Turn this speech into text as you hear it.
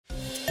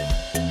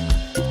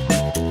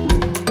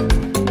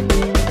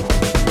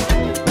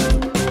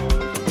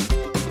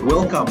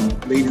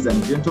Welcome, ladies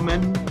and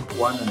gentlemen,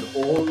 one and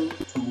all,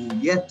 to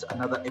yet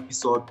another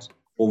episode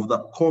of the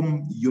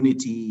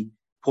Community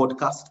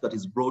podcast that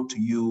is brought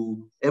to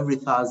you every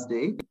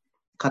Thursday,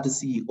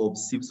 courtesy of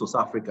Civ South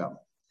Africa,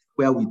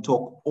 where we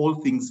talk all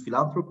things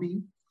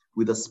philanthropy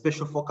with a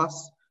special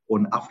focus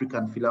on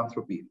African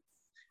philanthropy.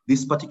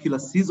 This particular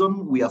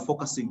season, we are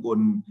focusing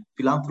on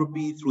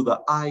philanthropy through the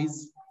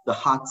eyes, the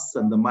hearts,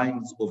 and the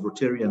minds of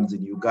Rotarians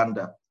in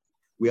Uganda.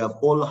 We have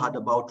all heard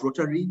about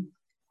Rotary.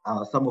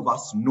 Some of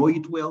us know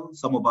it well.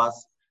 Some of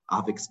us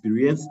have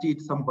experienced it.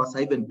 Some of us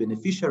are even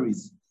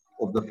beneficiaries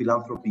of the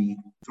philanthropy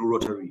through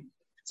Rotary.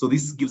 So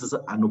this gives us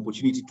an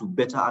opportunity to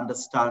better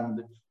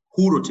understand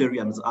who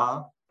Rotarians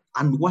are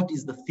and what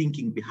is the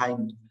thinking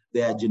behind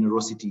their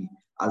generosity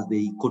as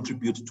they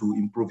contribute to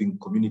improving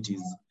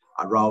communities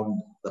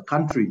around the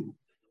country.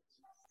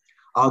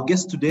 Our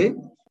guest today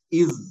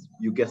is,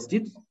 you guessed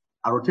it,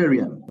 a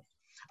Rotarian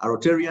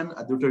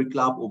at the Rotary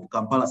Club of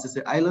Kampala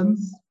Sese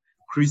Islands.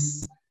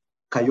 Chris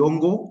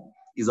Kayongo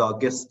is our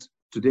guest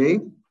today,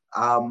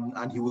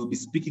 and he will be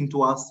speaking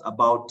to us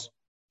about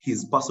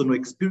his personal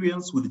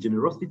experience with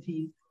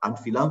generosity and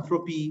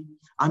philanthropy,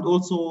 and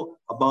also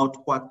about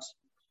what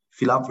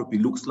philanthropy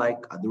looks like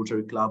at the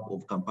Rotary Club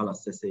of Kampala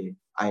Sese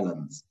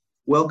Islands.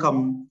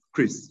 Welcome,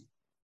 Chris.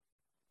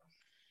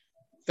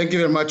 Thank you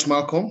very much,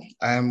 Malcolm.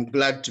 I am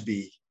glad to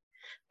be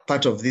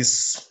part of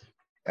this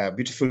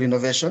beautiful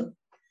innovation.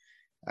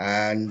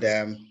 And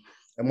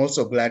I'm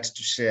also glad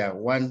to share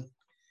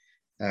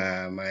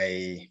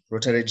my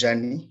Rotary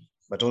journey,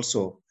 but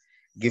also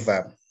give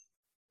an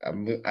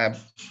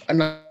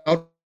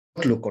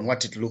outlook on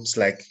what it looks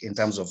like in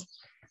terms of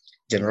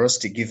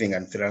generosity, giving,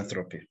 and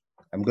philanthropy.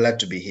 I'm glad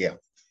to be here.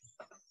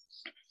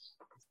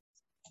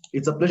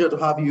 It's a pleasure to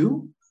have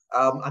you.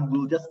 And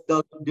we'll just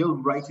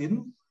delve right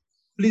in.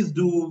 Please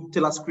do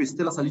tell us, Chris,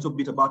 tell us a little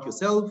bit about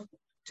yourself.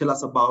 Tell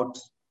us about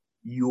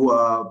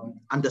your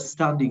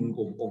understanding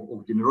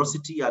of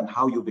generosity and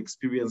how you've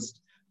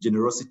experienced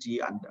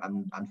generosity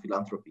and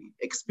philanthropy,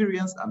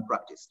 experienced and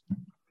practiced.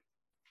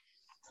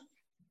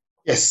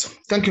 Yes,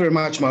 thank you very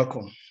much,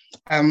 Malcolm.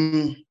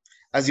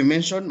 As you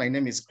mentioned, my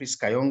name is Chris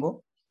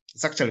Kayongo.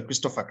 It's actually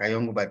Christopher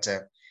Kayongo, but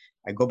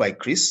I go by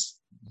Chris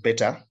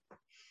better.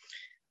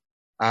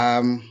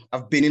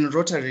 I've been in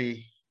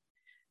Rotary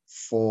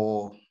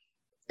for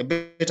a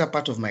better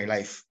part of my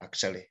life,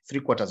 actually.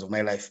 3/4 of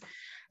my life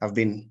I've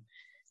been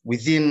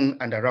within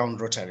and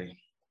around Rotary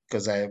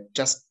because I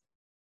just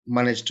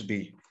managed to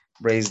be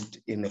raised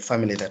in a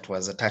family that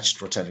was attached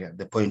to Rotary at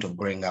the point of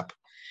growing up.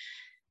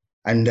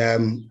 And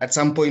at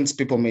some points,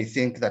 people may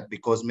think that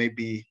because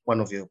maybe one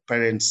of your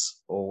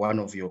parents or one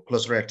of your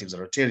close relatives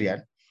are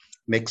Rotarian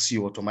makes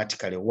you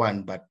automatically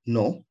one, but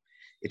no,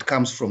 it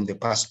comes from a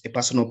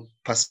personal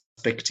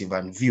perspective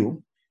and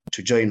view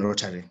to join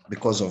Rotary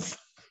because of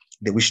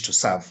the wish to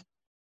serve.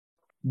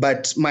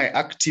 But my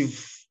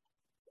active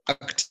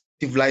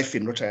life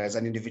in Rotary as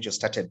an individual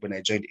started when I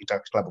joined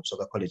Interact Club of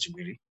Soga College in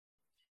Mwiri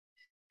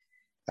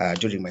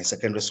during my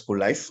secondary school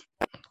life.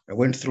 I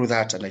went through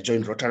that and I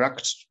joined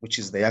Rotaract, which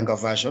is the younger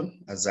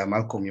version, as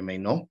Malcolm, you may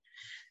know.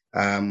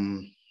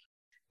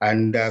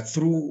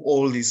 Through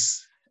all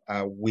this,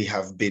 we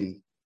have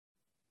been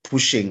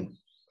pushing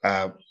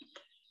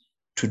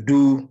to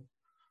do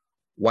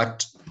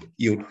what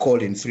you'd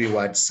call in 3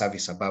 words,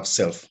 service above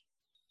self.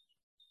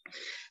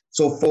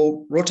 So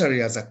for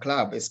Rotary as a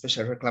club,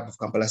 especially Rotary Club of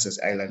Kampala Sese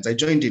Islands, I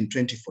joined in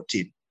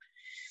 2014.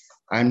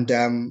 And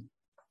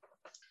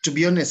to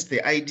be honest,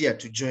 the idea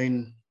to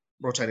join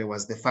Rotary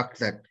was the fact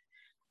that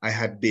I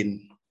had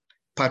been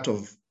part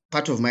of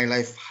my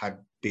life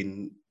had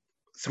been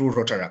through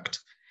Rotaract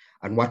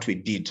and what we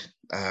did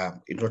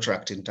in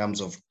Rotaract in terms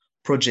of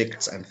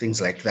projects and things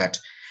like that.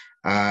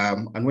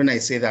 And when I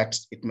say that,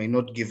 it may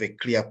not give a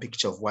clear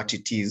picture of what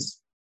it is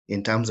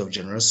in terms of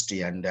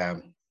generosity and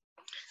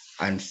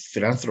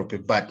philanthropy,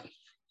 but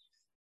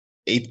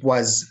it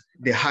was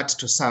the heart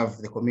to serve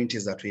the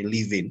communities that we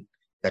live in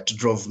that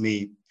drove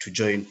me to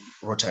join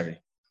Rotary.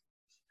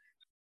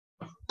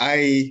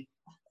 I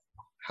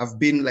have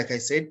been, like I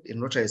said,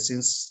 in Rotary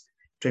since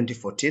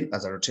 2014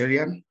 as a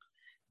Rotarian,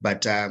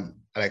 but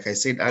like I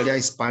said earlier,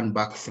 I spanned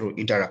back through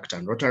Interact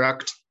and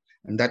Rotaract,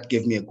 and that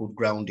gave me a good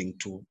grounding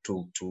to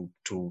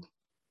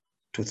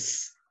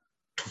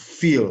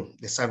feel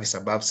the service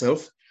above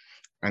self,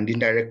 and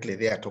indirectly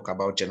there talk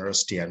about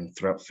generosity and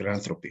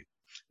philanthropy.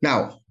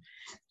 Now,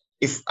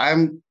 if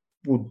I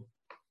would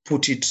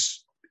put it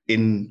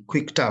in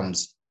quick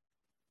terms,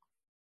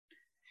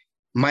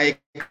 my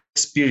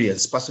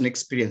personal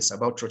experience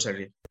about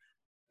Rotary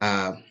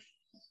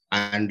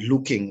and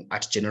looking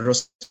at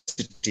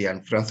generosity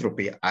and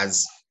philanthropy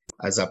as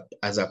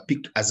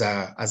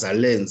a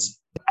lens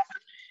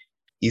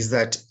is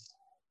that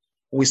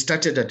we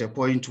started at a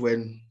point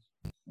when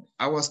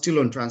I was still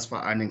on transfer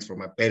earnings from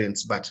my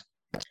parents, but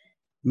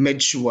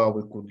made sure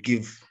we could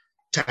give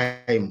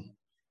time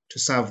to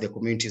serve the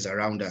communities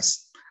around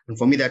us. And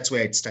for me, that's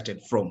where it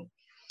started from,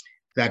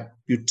 that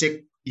you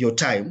take your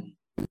time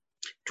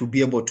to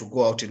be able to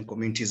go out in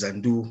communities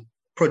and do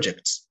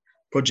projects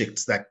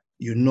that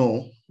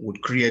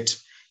would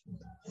create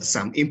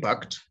some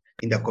impact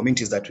in the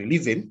communities that we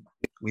live in,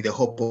 with the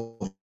hope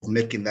of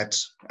making that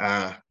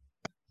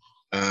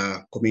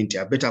community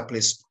a better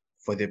place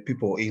for the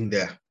people in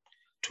there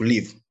to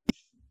live.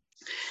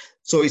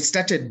 So it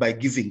started by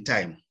giving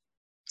time.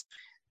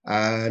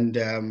 And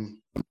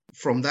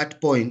from that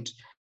point,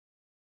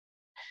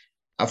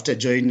 after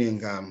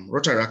joining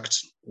Rotaract,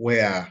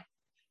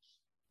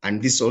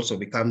 and this also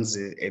becomes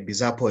a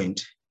bizarre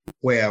point,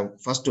 where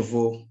first of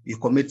all, you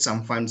commit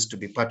some funds to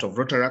be part of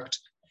Rotaract,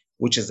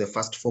 which is the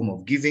first form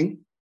of giving,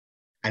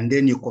 and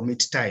then you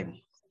commit time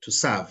to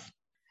serve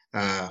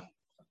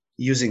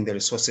using the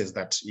resources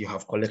that you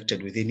have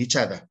collected within each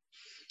other.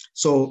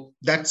 So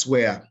that's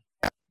where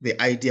the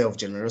idea of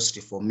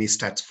generosity for me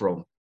starts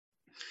from,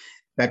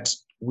 that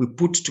we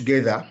put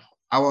together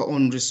our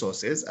own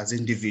resources as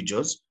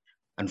individuals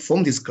and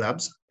form these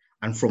clubs.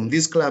 And from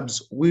these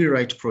clubs, we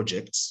write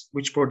projects,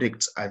 which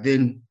projects are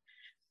then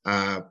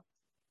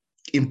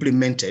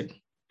implemented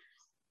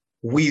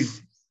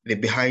with the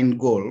behind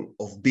goal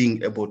of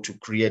being able to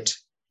create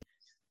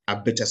a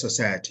better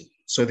society.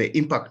 So the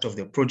impact of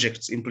the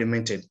projects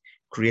implemented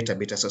create a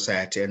better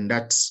society. And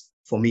that's,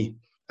 for me,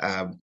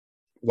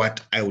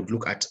 what I would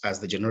look at as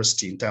the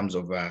generosity in terms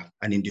of an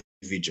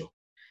individual.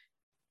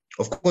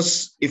 Of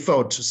course, if I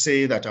were to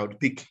say that I would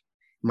pick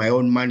my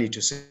own money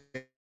to say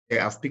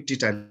I've picked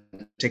it and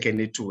taken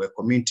it to a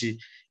community,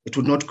 it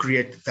would not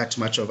create that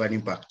much of an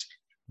impact.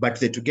 But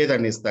the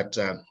togetherness that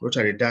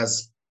Rotary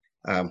does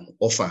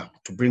offer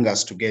to bring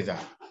us together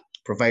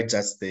provides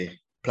us the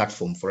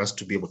platform for us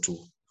to be able to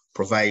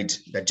provide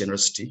that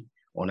generosity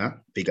on a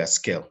bigger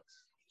scale.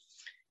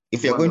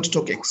 If you're going to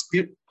talk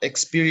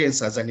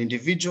experience as an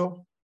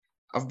individual,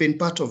 I've been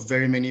part of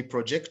very many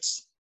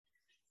projects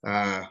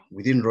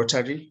within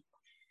Rotary,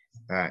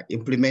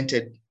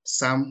 implemented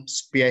some,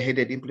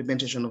 spearheaded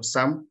implementation of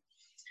some.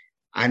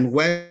 And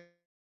while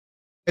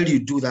you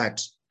do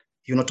that,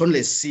 you not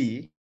only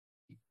see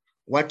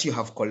what you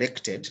have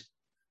collected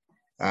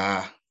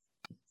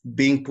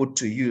being put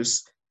to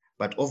use,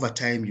 but over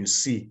time you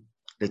see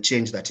the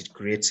change that it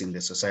creates in the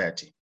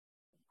society.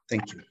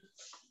 Thank you.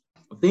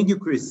 Thank you,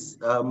 Chris,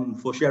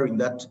 for sharing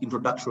that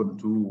introduction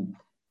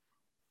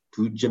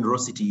to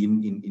generosity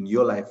in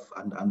your life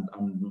and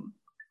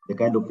the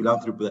kind of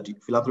philanthropy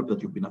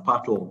that you've been a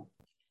part of.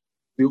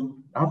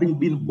 Having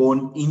been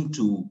born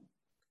into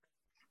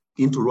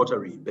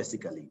Rotary,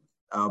 basically,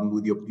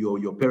 with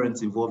your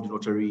parents involved in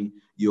Rotary,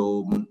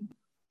 your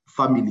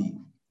family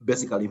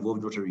basically involved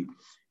in Rotary.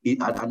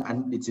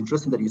 And it's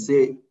interesting that you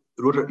say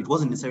Rotary, it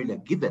wasn't necessarily a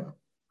given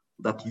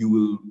that you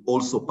will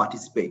also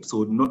participate.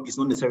 So it's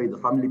not necessarily the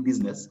family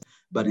business,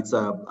 but it's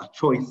a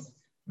choice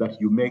that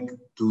you make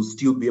to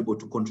still be able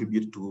to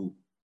contribute to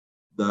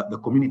the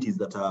communities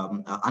that are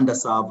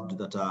underserved,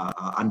 that are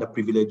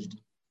underprivileged.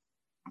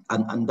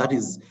 And that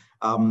is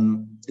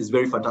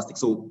very fantastic.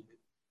 So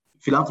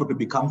philanthropy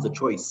becomes a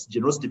choice,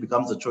 generosity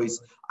becomes a choice,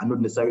 and not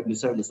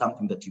necessarily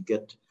something that you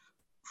get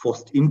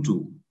forced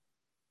into.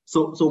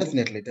 So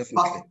definitely.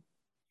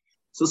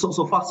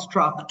 So fast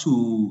track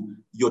to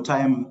your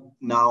time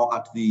now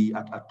at the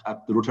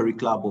Rotary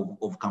Club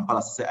of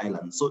Kampala Sese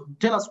Islands. So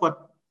tell us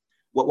what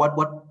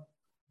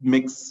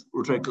makes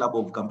Rotary Club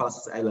of Kampala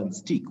Sese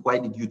Islands tick. Why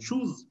did you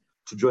choose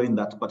to join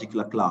that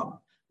particular club?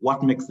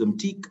 What makes them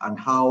tick, and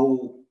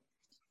how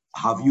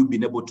have you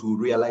been able to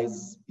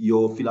realize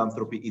your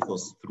philanthropy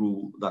ethos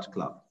through that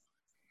club?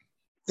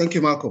 Thank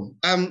you, Malcolm.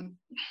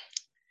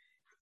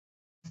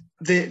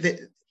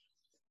 The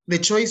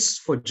choice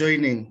for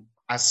joining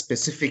a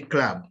specific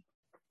club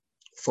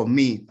for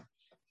me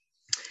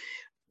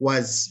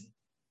was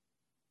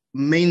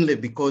mainly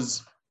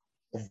because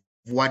of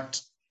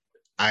what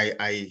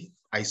I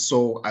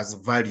saw as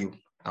value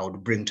I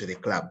would bring to the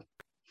club.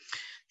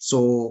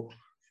 So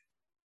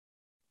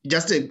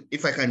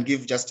if I can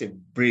give just a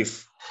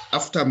brief,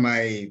 after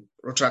my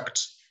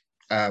Rotaract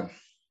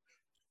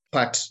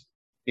part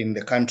in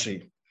the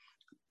country,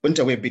 went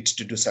away a bit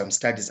to do some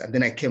studies, and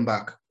then I came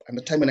back. And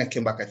the time when I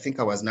came back, I think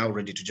I was now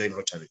ready to join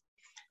Rotary.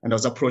 And I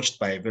was approached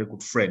by a very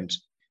good friend.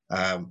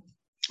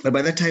 But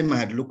by that time, I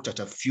had looked at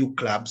a few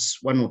clubs,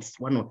 one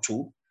or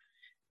two.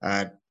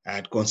 I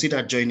had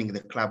considered joining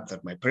the club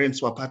that my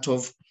parents were part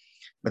of,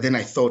 but then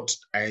I thought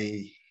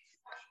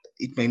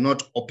it may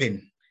not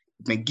open.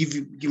 It may give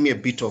me a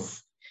bit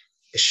of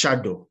a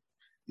shadow,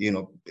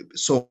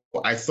 So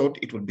I thought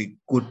it would be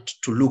good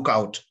to look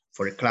out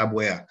for a club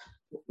where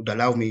it would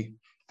allow me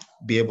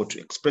be able to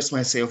express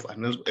myself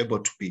and able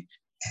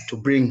to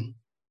bring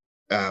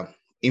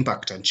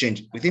impact and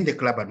change within the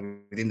club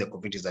and within the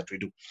communities that we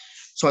do.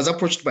 So I was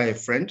approached by a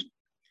friend.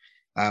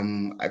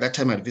 At that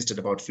time, I visited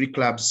about 3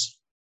 clubs.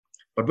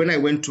 But when I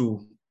went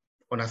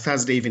on a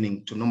Thursday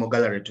evening to Normal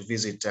Gallery to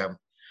visit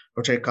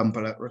Rotary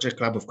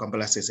Club of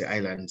Kampala Sese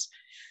Islands,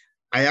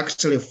 I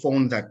actually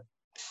found that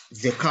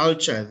the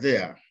culture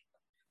there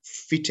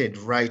fitted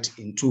right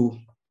into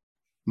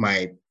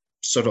my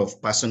sort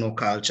of personal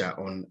culture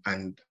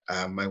and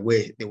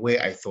the way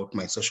I thought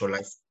my social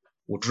life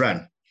would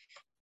run.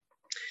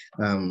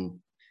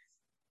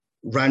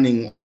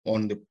 Running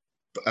on the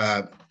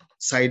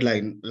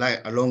sideline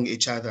along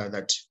each other,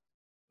 that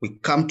we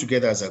come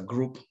together as a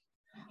group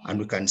and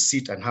we can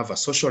sit and have a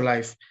social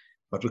life,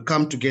 but we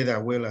come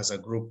together well as a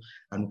group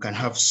and we can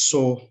have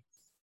so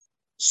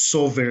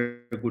very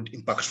good,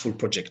 impactful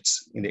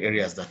projects in the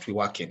areas that we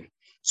work in.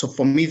 So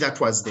for me, that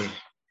was the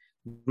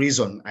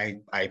reason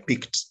I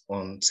picked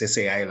on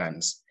Sese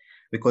Islands,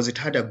 because it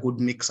had a good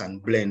mix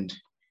and blend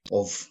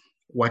of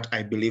what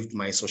I believed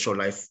my social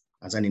life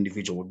as an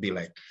individual would be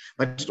like.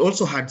 But it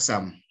also had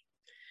some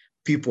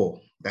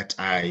people that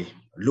I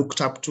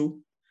looked up to,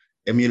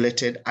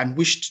 emulated, and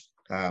wished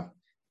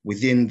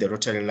within the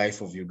Rotary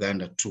life of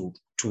Uganda to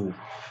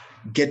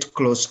get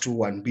close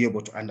to and be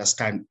able to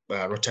understand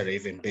Rotary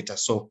even better.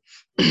 So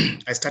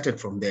I started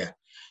from there.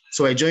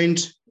 So I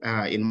joined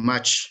in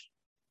March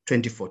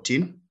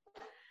 2014.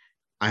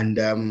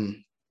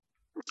 And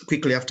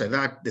quickly after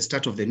that, the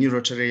start of the new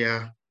Rotary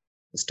year,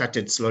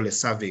 started slowly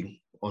serving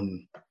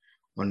on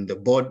the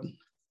board,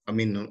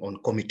 on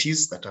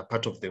committees that are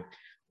part of the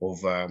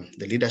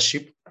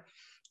leadership.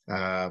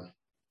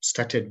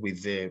 Started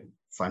with the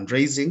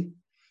fundraising,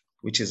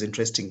 which is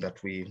interesting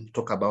that we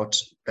talk about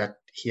that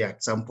here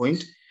at some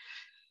point.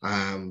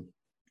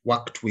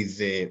 Worked with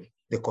the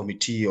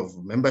committee of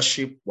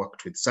membership,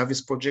 worked with service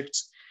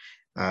projects,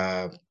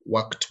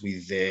 worked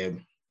with the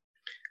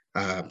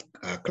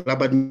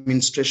club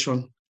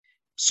administration.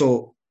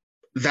 So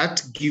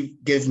that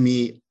gave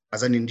me,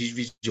 as an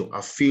individual,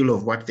 a feel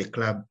of what the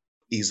club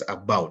is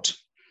about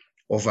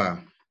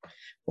over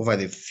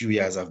the few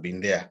years I've been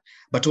there,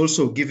 but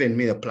also given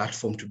me a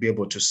platform to be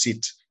able to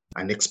sit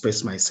and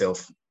express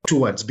myself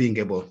towards being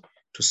able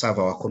to serve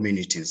our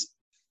communities.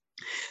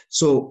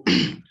 So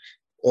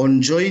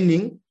on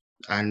joining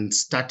and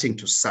starting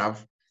to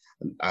serve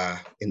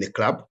in the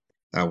club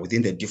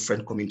within the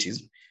different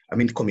committees,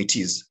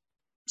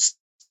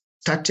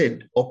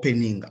 started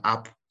opening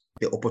up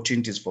the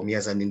opportunities for me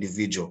as an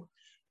individual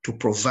to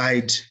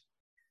provide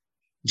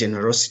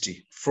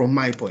generosity from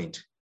my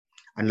point.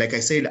 And like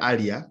I said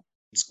earlier,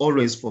 it's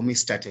always for me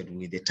started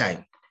with the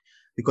time,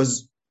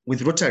 because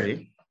with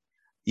Rotary,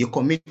 you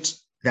commit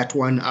that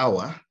 1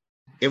 hour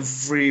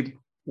every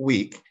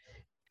week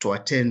to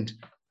attend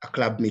a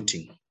club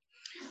meeting.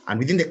 And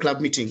within the club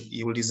meeting,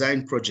 you will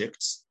design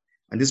projects,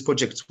 and these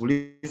projects will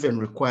even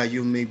require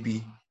you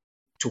maybe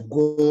to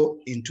go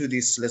into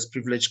this less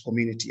privileged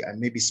community and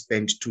maybe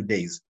spend 2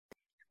 days.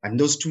 And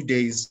those 2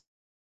 days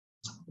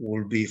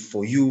will be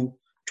for you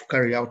to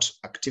carry out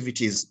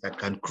activities that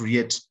can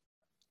create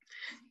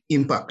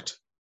impact.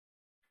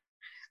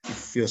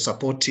 If you're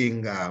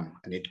supporting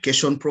an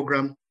education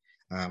program,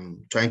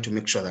 trying to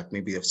make sure that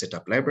maybe you've set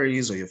up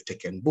libraries or you've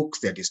taken books,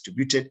 they're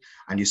distributed,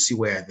 and you see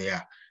where they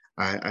are,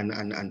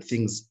 and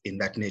things in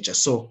that nature.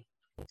 So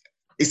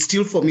it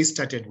still for me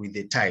started with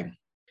the time.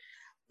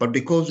 But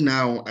because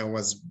now I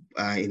was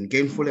in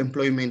gainful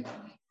employment,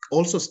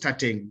 also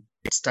started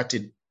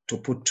to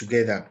put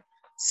together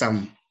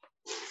some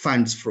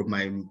funds from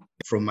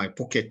my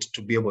pocket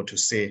to be able to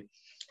say,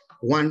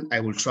 one, I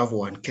will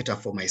travel and cater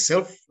for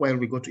myself while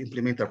we go to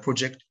implement a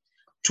project.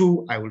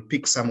 Two, I will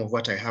pick some of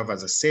what I have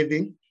as a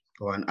saving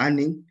or an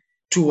earning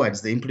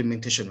towards the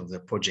implementation of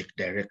the project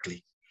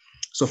directly.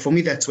 So for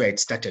me, that's where it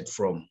started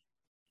from.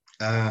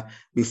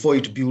 Before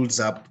it builds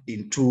up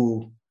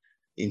into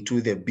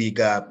the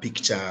bigger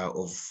picture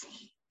of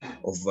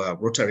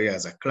Rotary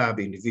as a club,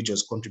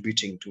 individuals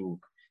contributing to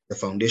the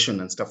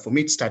foundation and stuff. For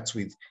me, it starts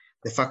with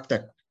the fact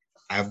that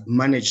I've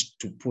managed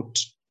to put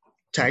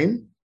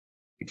time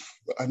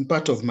and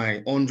part of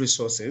my own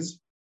resources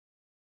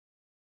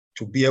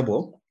to be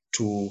able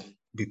to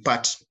be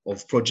part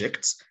of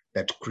projects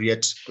that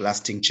create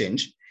lasting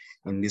change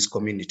in these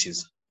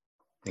communities.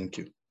 Thank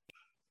you.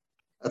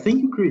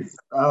 Thank you, Chris.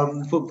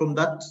 From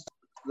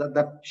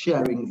that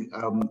sharing,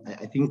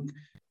 I think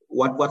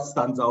what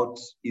stands out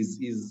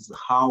is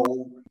how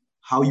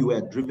you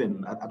were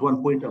driven. At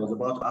one point, I was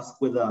about to ask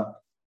whether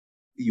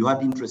you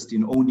had interest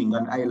in owning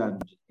an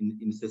island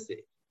in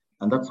Sese,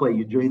 and that's why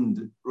you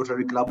joined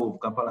Rotary Club of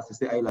Kampala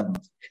Sese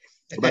Islands.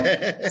 But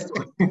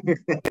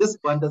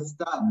just to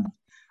understand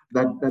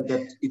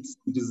that it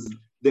is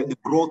the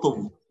growth of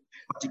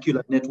a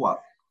particular network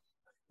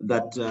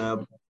that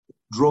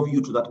drove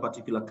you to that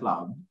particular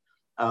club,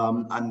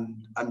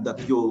 and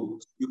that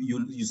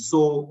you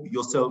saw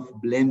yourself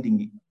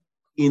blending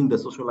in the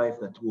social life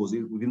that was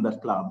within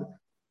that club,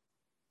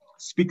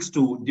 speaks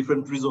to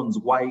different reasons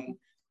why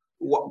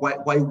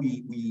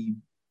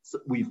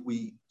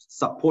we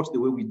support the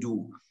way we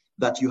do.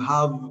 That you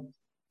have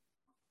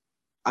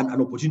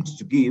an opportunity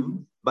to give,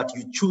 but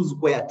you choose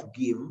where to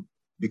give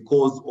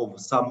because of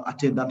some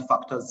attendant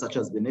factors, such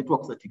as the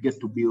networks that you get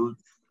to build,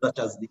 such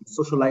as the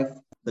social life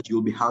that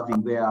you'll be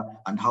having there,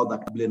 and how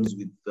that blends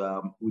with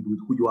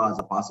who you are as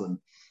a person.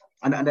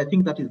 And I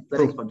think that is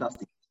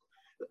fantastic.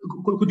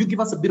 Could you give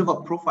us a bit of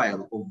a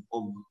profile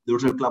of the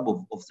Rotary Club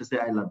of Sese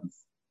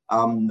Islands?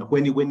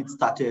 When it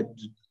started,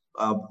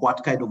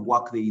 what kind of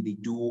work they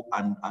do,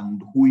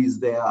 and who is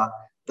there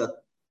that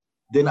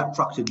then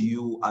attracted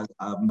you as,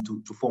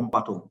 to form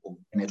part of the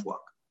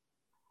network?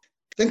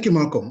 Thank you,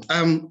 Malcolm.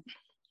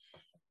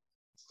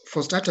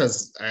 for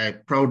starters, I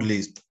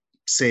proudly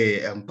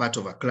say I'm part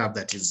of a club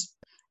that is,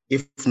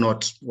 if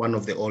not one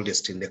of the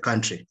oldest in the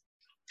country.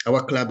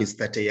 Our club is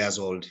 30 years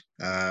old.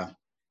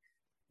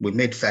 We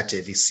made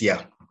 30 this year.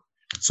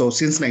 So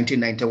since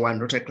 1991,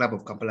 Rotary Club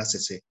of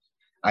Kampala-Sese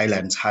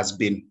Islands has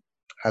been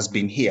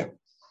here.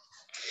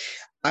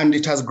 And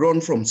it has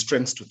grown from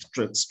strength to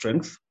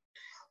strength.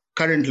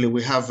 Currently,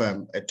 we have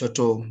a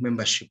total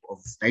membership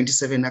of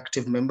 97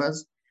 active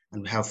members,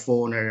 and we have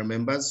 4 honorary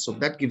members. So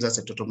that gives us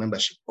a total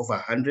membership over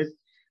 100.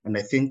 And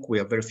I think we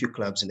have very few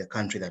clubs in the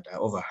country that are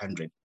over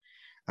 100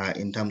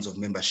 in terms of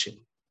membership.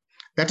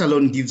 That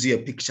alone gives you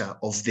a picture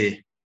of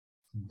the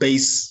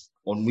base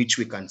on which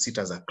we can sit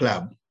as a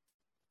club,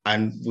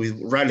 and we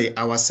rally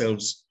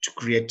ourselves to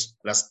create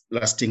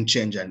lasting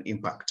change and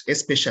impact,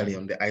 especially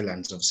on the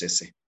islands of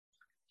Sese.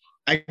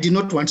 I did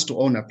not want to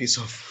own a piece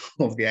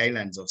of the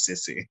islands of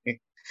Sese.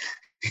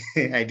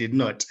 I did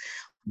not.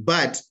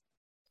 But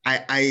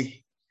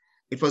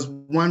it was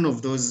one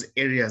of those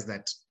areas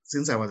that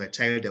since I was a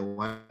child, I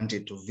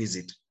wanted to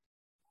visit.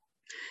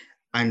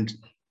 And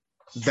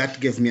that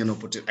gave me an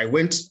opportunity. I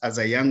went as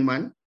a young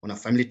man on a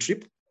family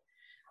trip.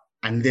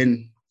 And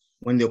then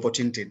when the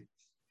opportunity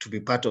to be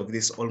part of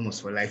this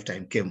almost for a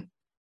lifetime came,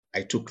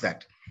 I took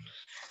that.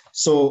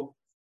 So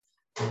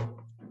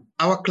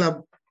our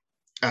club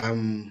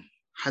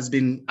has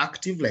been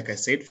active, like I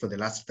said, for the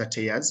last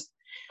 30 years.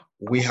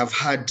 We have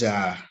had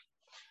a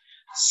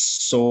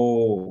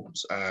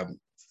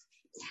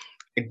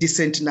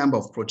decent number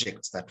of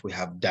projects that we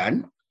have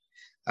done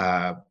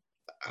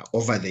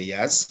over the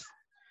years.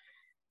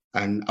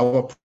 And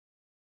our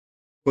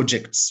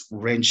projects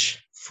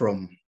range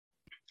from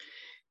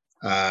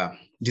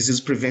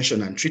disease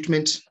prevention and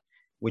treatment,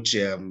 which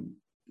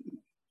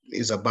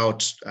is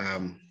about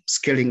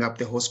scaling up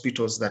the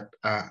hospitals that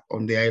are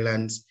on the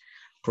islands,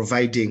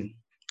 providing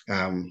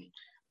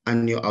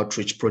annual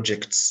outreach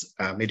projects,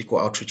 medical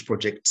outreach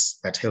projects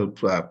that help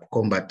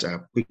combat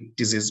quick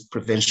disease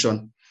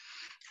prevention,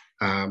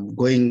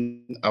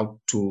 going out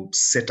to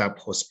set up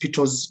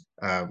hospitals,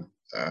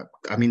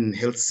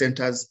 health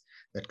centers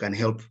that can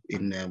help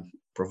in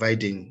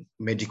providing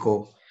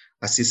medical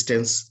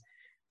assistance,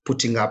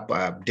 putting up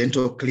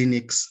dental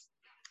clinics.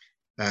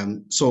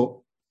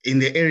 So in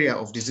the area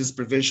of disease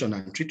prevention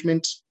and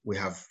treatment, we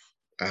have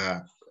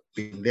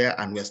been there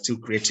and we're still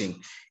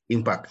creating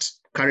impact.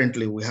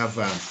 Currently, we have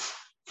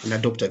an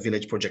Adopt a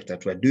Village project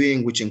that we're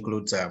doing, which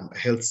includes a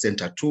health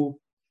center too,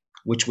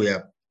 which we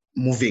are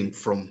moving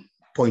from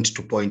point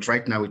to point.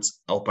 Right now it's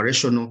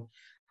operational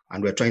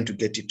and we're trying to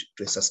get it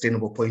to a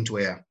sustainable point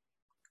where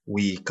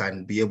we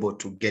can be able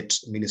to get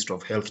Ministry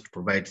of Health to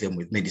provide them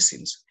with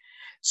medicines.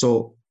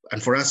 So,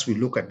 and for us, we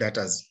look at that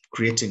as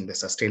creating the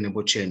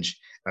sustainable change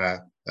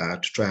to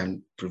try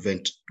and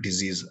prevent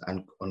disease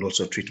and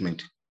also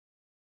treatment.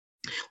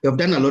 We have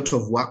done a lot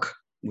of work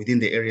within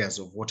the areas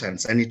of water and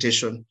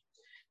sanitation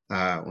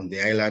on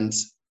the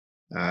islands.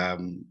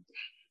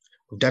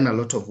 We've done a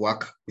lot of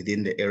work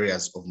within the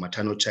areas of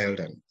maternal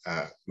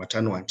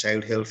and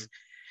child health.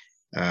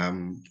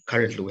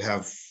 Currently, we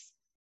have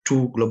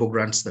 2 global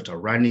grants that are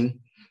running.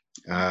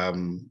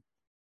 Then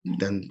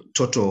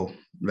total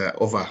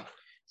over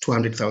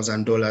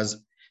 $200,000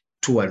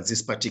 towards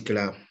this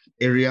particular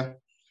area,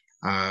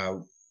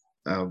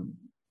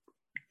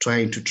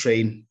 trying to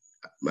train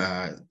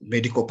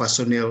medical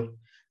personnel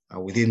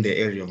within the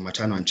area of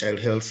maternal and child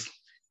health,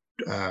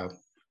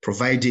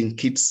 providing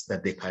kits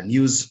that they can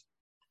use,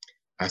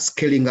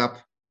 scaling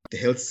up the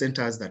health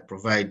centers that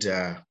provide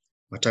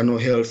maternal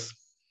health,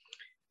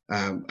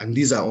 and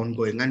these are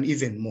ongoing, and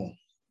even more.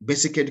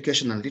 Basic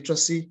education and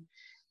literacy,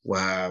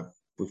 where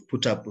we've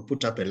put up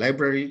a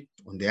library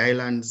on the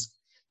islands.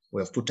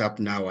 We have put up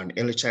now an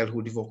early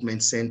childhood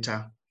development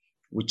center,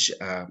 which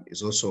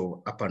is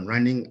also up and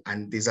running,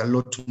 and there's a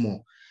lot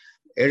more.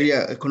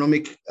 Area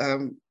economic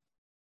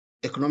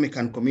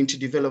and community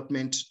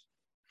development,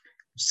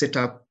 set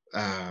up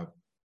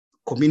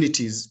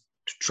communities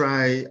to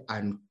try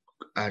and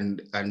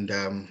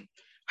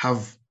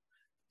have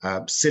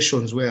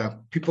sessions where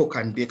people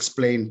can be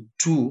explained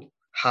to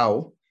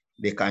how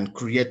they can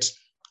create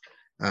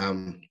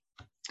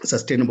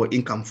sustainable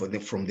income for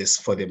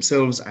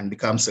themselves and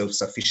become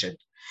self-sufficient.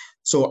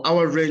 So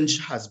our range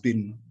has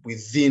been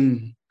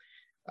within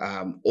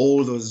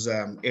all those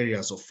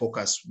areas of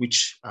focus,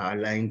 which are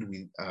aligned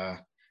with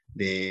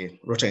the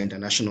Rotary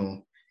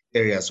International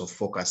areas of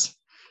focus.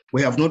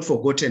 We have not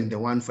forgotten the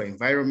one for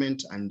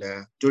environment, and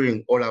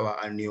during all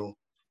our annual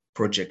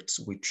projects,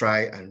 we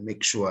try and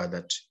make sure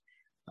that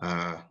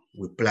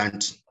we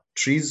plant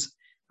trees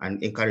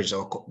and encourage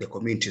the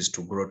communities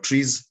to grow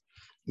trees.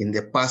 In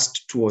the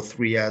past 2 or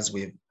 3 years,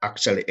 we've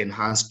actually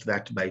enhanced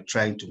that by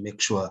trying to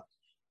make sure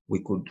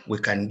we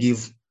can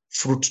give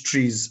fruit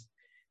trees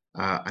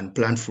and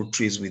plant fruit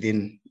trees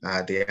within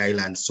the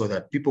island, so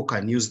that people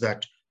can use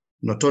that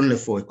not only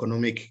for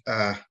economic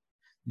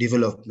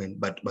development,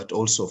 but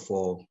also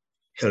for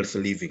healthy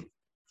living.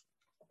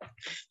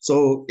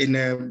 So in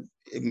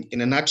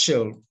a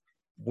nutshell,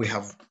 we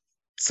have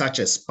such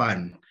a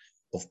span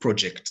of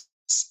projects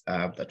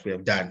that we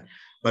have done.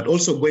 but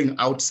also going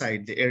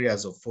outside the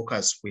areas of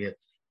focus. We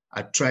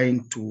are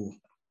trying to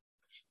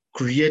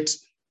create,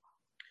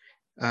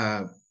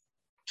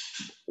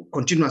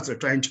 continuously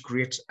trying to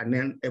create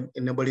an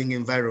enabling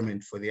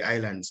environment for the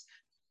islands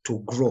to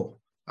grow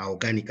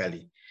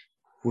organically.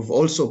 We've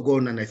also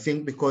gone, and I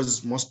think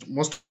because most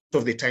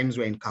of the times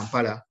we're in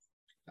Kampala,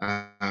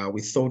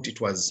 we thought it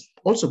was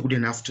also good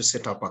enough to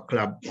set up a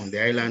club on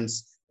the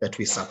islands that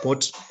we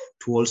support,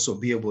 to also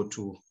be able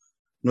to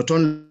not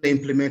only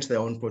implement their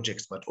own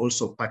projects, but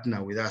also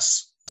partner with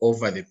us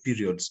over the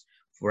periods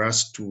for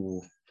us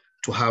to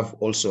have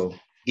also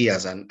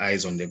ears and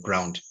eyes on the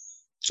ground.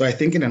 So I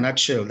think in a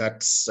nutshell,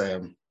 that's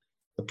the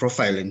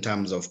profile in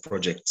terms of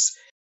projects.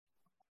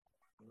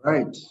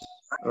 Right.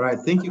 All right.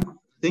 Thank you.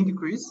 Thank you,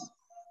 Chris.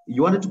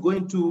 You wanted to go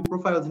into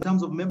profiles in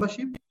terms of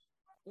membership?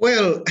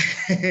 Well,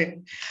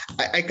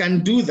 I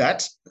can do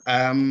that.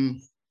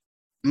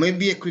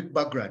 Maybe a quick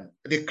background.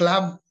 The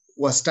club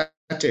was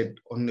started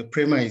on the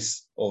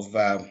premise of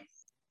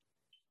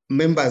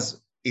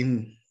members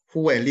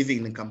who were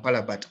living in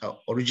Kampala but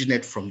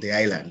originate from the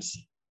islands.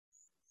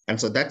 And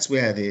so that's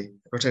where the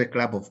Rotary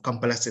Club of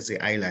Kampala Sese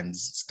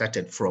Islands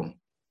started from.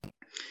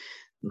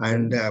 Okay.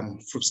 And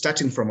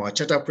starting from our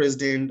charter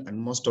president and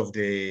most of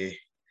the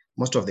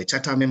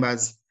charter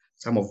members,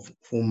 some of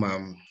whom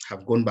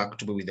have gone back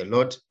to be with the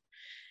Lord,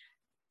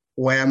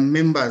 were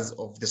members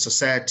of the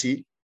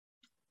society,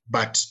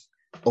 but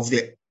of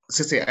the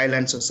Sese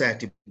Island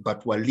Society,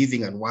 but were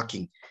living and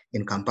working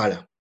in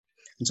Kampala.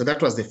 And so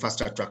that was the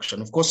first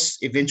attraction. Of course,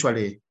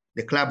 eventually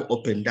the club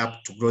opened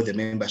up to grow the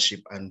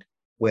membership, and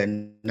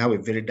we're now a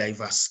very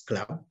diverse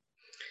club.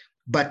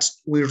 But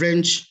we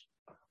range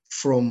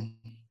from,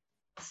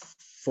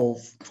 for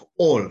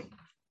all,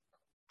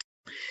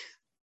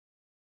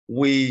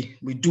 we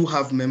do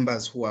have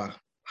members who are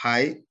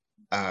high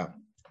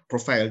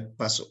profile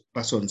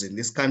persons in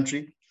this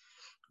country.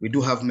 We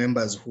do have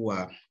members who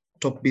are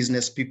top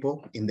business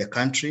people in the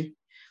country.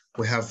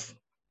 We have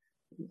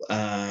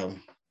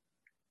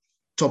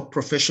top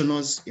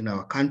professionals in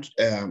our country,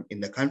 in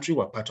the country,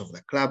 who are part of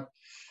the club.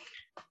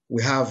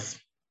 We have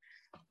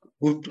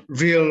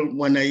real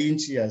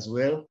wananchi as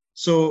well.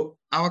 So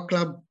our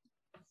club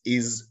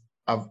is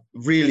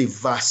really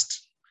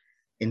vast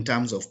in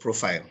terms of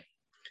profile.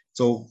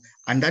 So,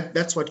 and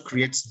that's what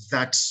creates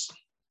that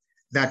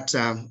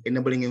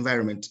enabling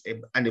environment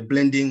and a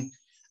blending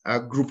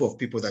group of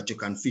people that you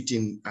can fit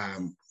in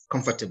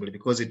comfortably,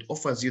 because it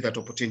offers you that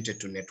opportunity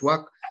to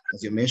network,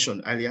 as you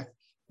mentioned earlier,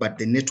 but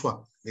the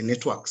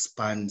network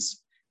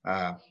spans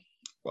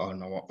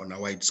on a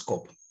wide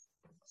scope.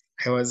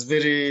 I was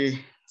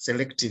very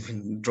selective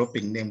in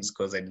dropping names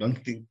because I don't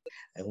think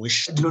I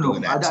wish to do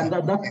that.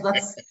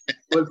 That's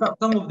well,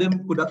 some of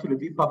them could actually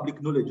be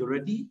public knowledge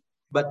already,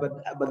 but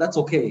that's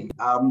okay,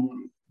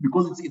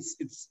 because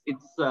it's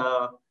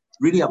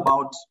really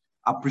about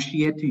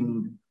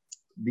appreciating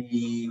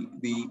the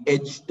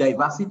age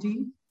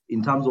diversity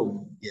in terms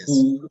of yes,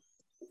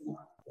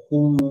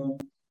 who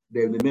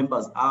the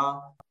members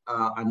are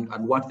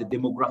and what the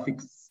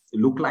demographics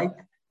look like.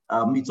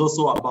 It's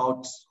also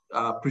about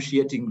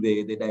appreciating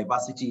the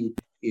diversity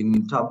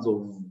in terms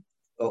of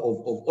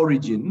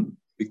origin,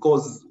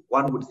 because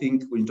one would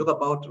think when you talk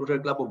about Rotary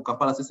Club of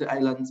Kampala Sese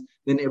Islands,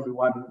 then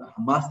everyone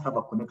must have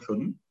a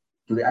connection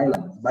to the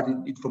islands. But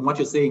from what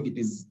you're saying,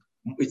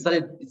 it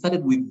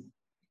started with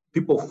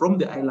people from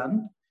the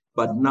island,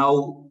 but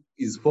now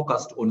is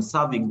focused on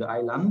serving the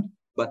island,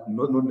 but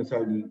not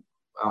necessarily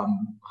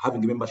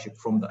having a membership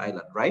from the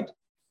island, right?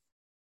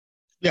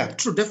 Yeah,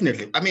 true,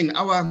 definitely. I mean,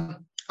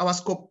 our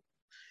scope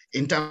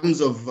in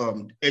terms of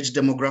age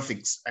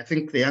demographics, I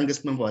think the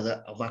youngest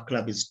member of our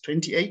club is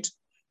 28,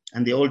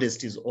 and the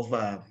oldest is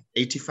over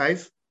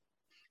 85.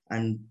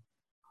 And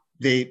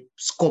the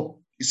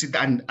scope, you see,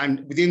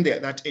 and within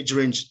that age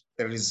range,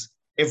 there is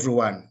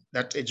everyone.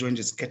 That age range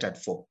is catered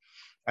for.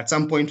 At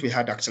some point, we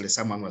had actually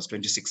someone who was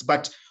 26.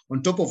 But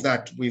on top of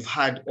that, we've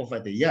had over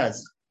the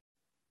years,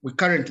 we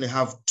currently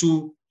have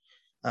 2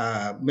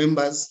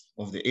 members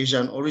of the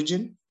Asian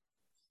origin,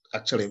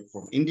 actually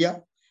from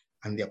India,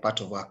 and they're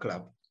part of our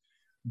club.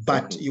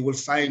 But okay, you will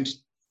find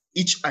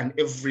each and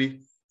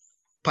every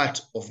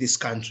part of this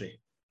country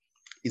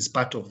is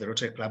part of the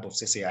Rotary Club of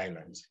Sese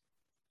Islands.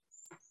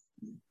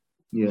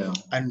 Yeah.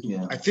 And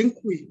yeah, I think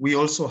we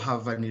also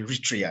have an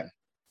Eritrean.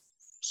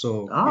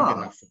 So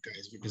even Africa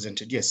is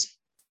represented. Yes,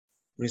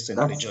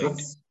 recently joined.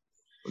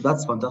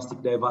 That's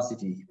fantastic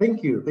diversity.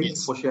 Thank you. Thank you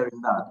for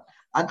sharing that.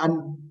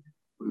 And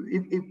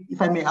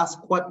if I may ask,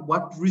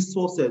 what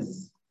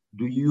resources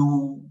do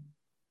you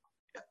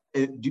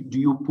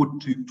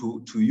put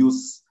to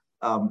use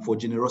for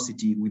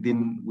generosity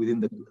within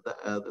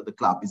the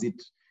club? Is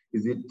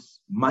it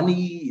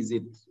money? Is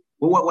it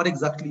what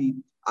exactly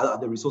are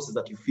the resources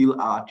that you feel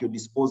are at your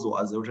disposal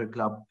as a Rotary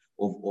Club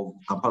of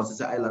Kampala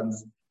Sese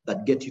Islands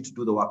that get you to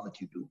do the work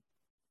that you do?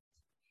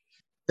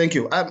 Thank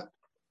you.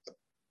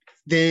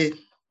 The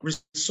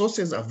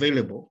resources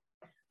available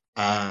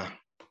are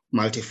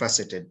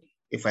multifaceted,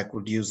 if I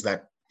could use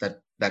that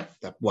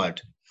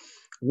word.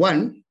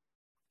 One,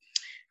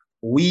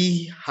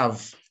 we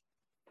have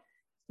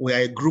we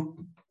are a group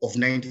of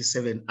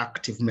 97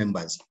 active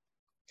members.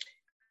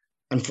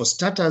 And for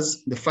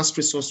starters, the first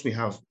resource we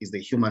have is the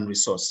human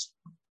resource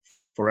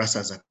for us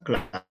as a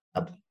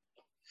club.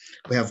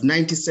 We have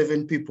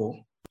 97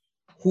 people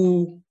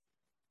who,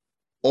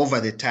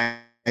 over the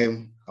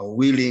time, are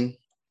willing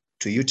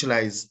to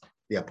utilize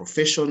their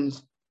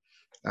professions,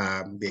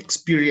 the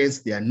experience,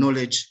 their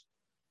knowledge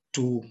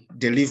to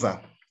deliver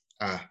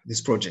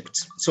this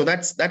project. So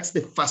that's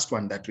the first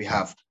one that we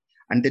have.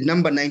 And the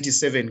number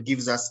 97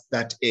 gives us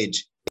that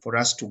edge for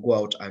us to go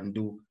out and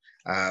do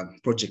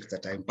projects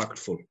that are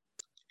impactful.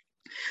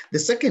 The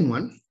second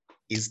one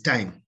is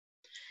time.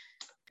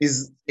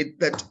 Is it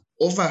that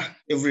over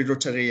every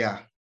Rotary year,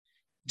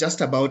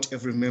 just about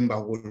every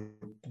member will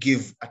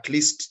give at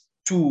least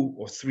 2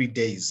 or 3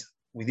 days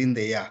within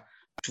the year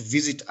to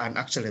visit and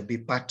actually be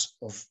part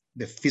of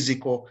the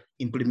physical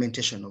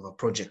implementation of a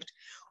project,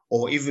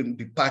 or even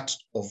be part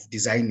of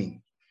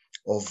designing,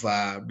 of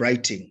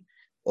writing,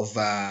 of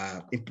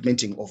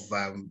implementing, of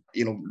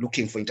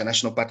looking for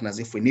international partners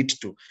if we need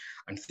to,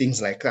 and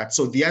things like that.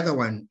 So the other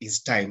one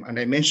is time. And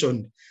I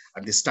mentioned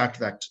at the start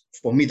that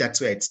for me, that's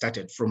where it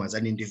started from as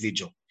an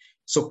individual.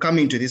 So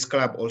coming to this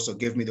club also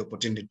gave me the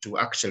opportunity to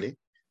actually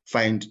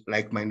find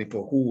like-minded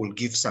people who will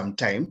give some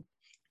time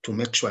to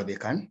make sure they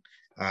can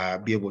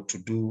be able to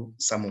do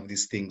some of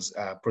these things,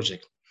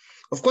 project.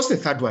 Of course, the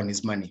third one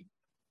is money.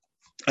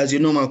 As you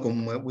know,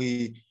 Malcolm,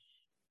 we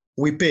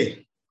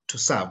pay to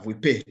serve, we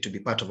pay to be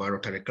part of our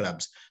Rotary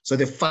clubs. So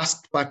the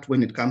first part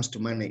when it comes to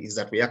money is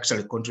that we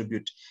actually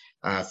contribute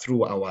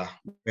through our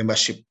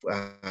membership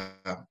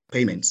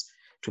payments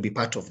to be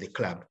part of the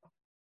club.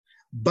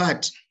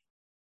 But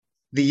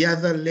the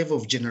other level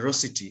of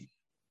generosity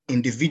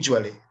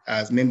individually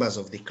as members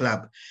of the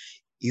club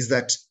is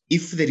that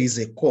if there is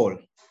a call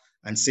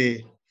and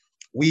say,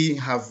 we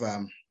have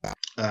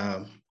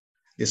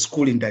the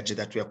school in Daje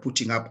that we are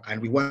putting up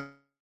and we want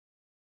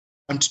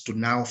to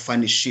now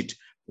furnish it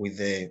with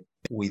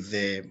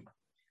the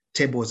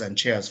tables and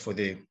chairs for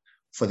the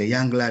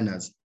young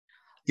learners,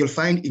 you'll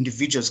find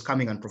individuals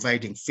coming and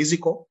providing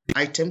physical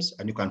items,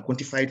 and you can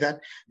quantify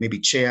that, maybe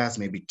chairs,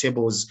 maybe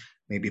tables,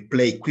 maybe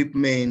play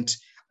equipment,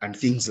 and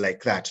things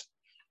like that.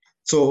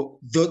 So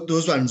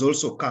those ones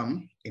also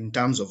come in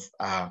terms of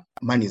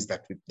monies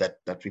that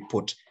we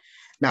put.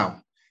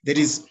 Now, there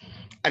is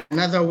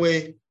another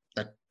way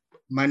that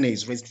money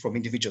is raised from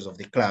individuals of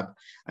the club,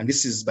 and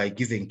this is by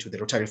giving to the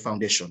Rotary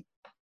Foundation.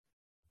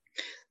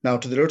 Now,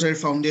 to the Rotary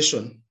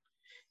Foundation,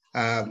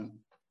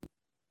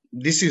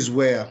 this is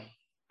where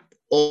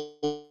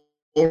all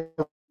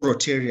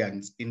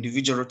Rotarians,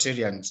 individual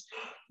Rotarians,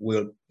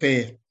 will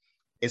pay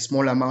a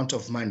small amount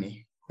of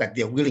money that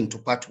they're willing to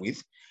part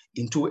with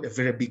into a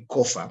very big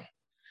coffer,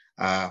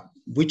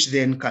 which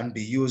then can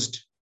be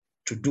used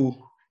to do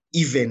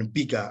even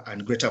bigger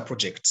and greater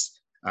projects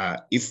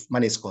if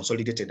money is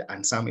consolidated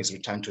and some is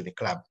returned to the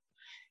club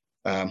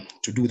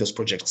to do those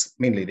projects,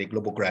 mainly the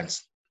global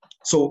grants.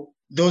 So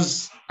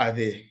those are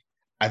the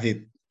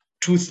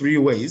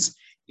 2-3 ways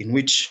in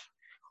which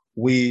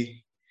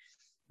the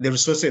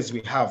resources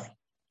we have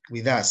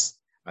with us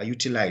are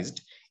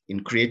utilized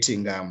in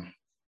creating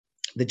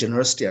the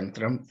generosity and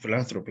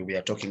philanthropy we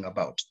are talking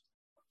about.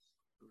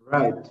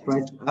 Right.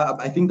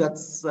 I think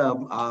that's a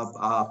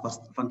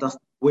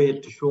fantastic way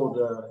to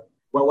show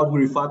what we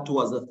refer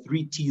to as the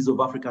 3 T's of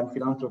African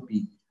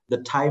philanthropy: the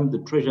time, the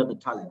treasure, the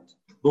talent.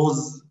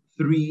 Those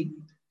 3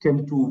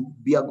 tend to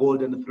be a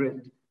golden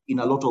thread in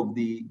a lot of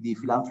the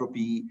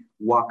philanthropy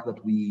work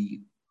that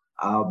we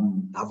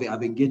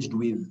have engaged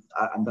with,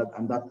 and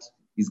that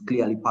is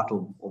clearly part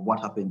of what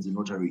happens in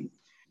Rotary.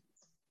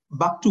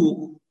 Back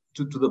to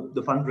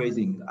the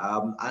fundraising,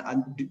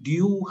 and do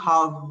you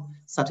have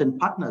certain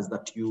partners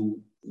that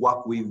you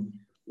work with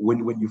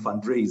when you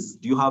fundraise?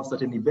 Do you have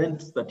certain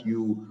events that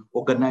you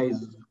organize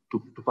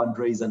to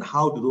fundraise, and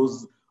how do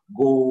those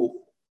go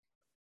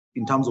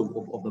in terms of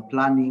the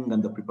planning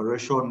and the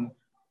preparation?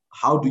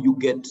 How do you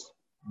get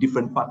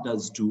different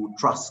partners to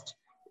trust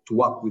to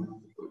work with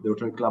the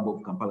Rotary Club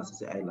of Kampala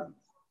Sese Island?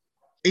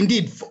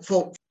 Indeed,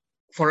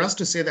 for us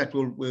to say that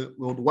we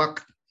would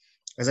work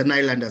as an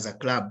island, as a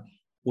club,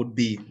 would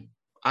be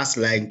us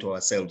lying to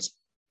ourselves.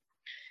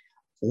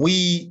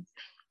 We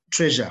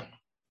treasure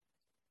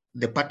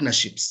the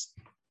partnerships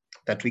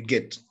that we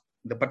get,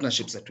 the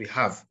partnerships that we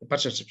have, the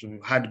partnerships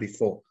we've had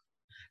before,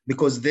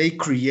 because they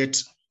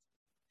create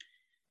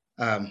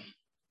an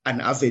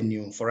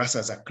avenue for us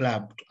as a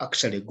club to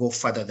actually go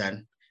further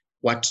than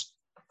what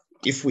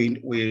if we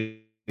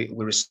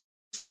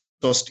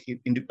resourced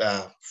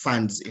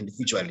funds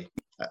individually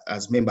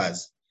as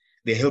members.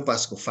 They help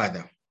us go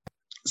further.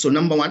 So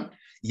number one,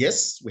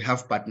 yes, we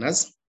have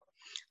partners,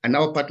 and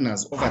our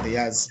partners over the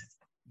years,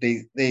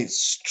 they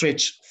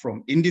stretch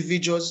from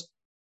individuals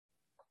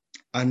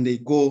and they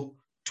go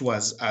to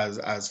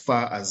as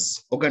far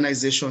as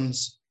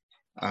organizations,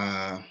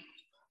 and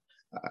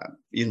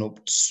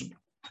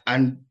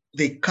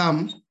they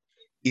come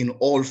in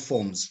all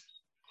forms.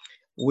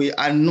 We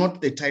are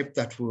not the type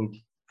that will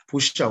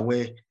push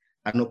away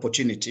an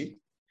opportunity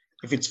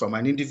if it's from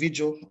an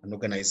individual, an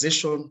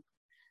organization,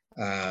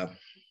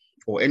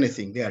 or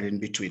anything there in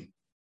between.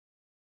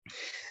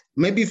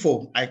 Maybe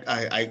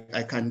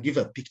I can give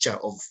a picture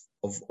of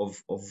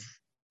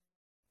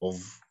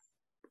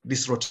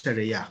this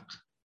Rotary year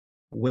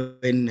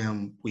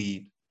when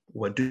we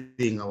were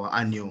doing our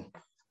annual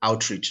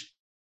outreach.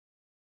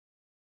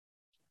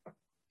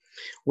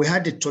 We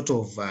had a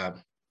total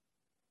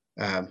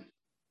of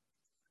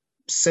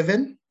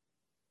 7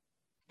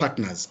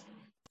 partners.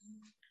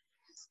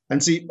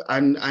 And see,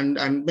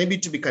 and maybe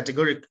to be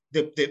categorical,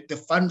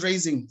 the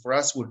fundraising for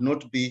us would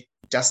not be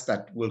just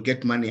that we'll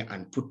get money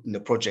and put in the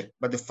project,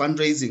 but the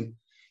fundraising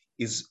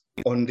is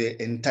on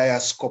the entire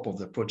scope of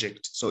the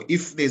project. So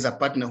if there's a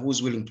partner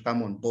who's willing to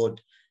come on board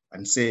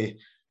and say,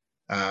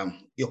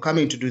 you're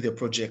coming to do the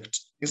project,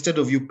 instead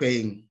of you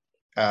paying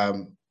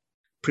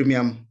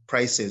premium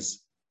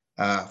prices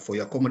for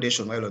your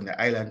accommodation while on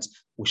the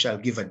islands, we shall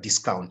give a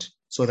discount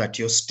so that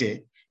your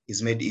stay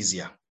is made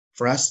easier.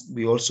 For us,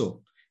 we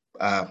also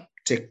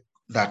take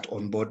that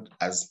on board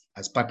as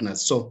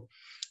partners. So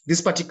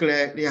this particular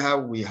area,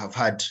 we have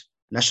had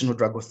National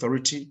Drug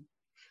Authority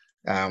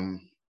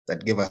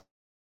that gave us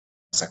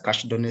a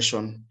cash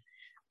donation.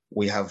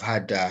 We have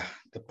had the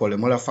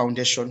Polemola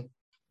Foundation,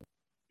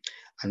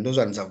 and those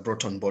ones have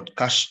brought on board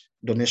cash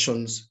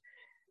donations.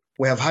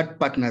 We have had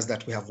partners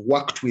that we have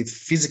worked with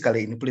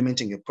physically in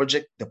implementing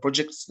the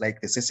projects like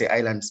the Sese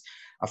Islands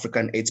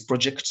African AIDS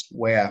Project,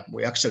 where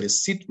we actually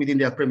sit within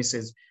their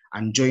premises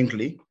and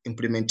jointly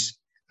implement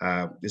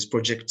these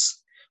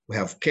projects. We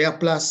have Care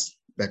Plus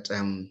that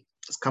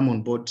has come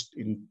on board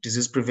in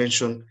disease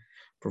prevention,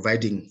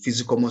 providing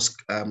physical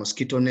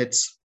mosquito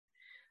nets.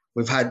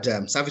 We've had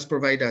service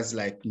providers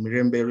like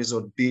Mirembe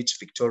Resort Beach,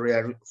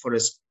 Victoria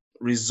Forest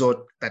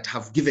Resort that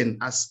have given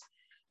us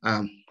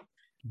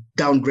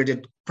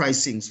downgraded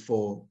pricings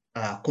for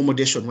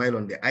accommodation while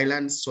on the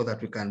islands so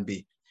that we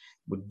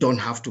don't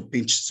have to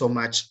pinch so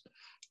much.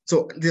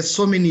 So there's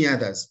so many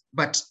others,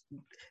 but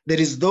there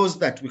is those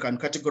that we can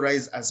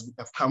categorize as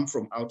have come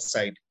from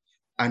outside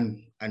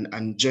and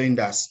joined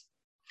us.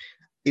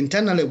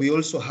 Internally, we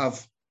also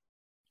have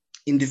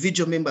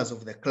individual members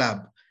of the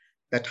club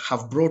that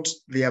have brought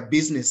their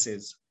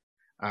businesses,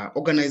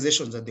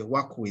 organizations that they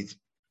work with,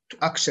 to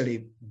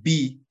actually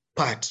be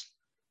part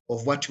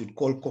of what you would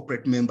call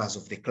corporate members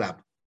of the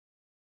club.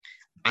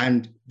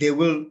 And they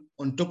will,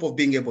 on top of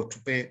being able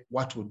to pay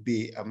what would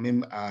be a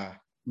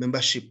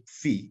membership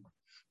fee,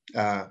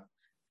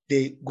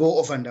 they go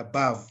over and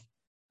above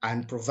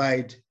and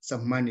provide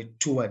some money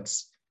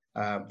towards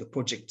the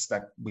projects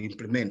that we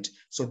implement.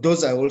 So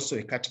those are also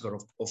a category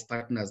of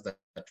partners that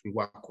we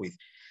work with.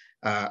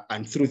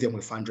 And through them,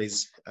 we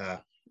fundraise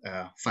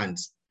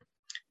funds.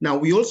 Now,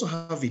 we also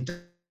have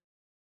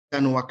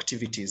internal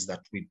activities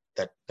that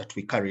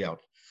we carry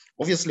out.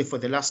 Obviously, for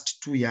the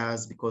last 2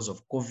 years, because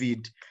of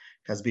COVID, it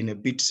has been a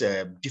bit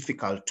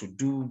difficult to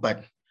do,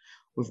 but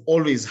we've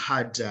always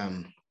had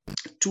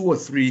 2 or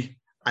 3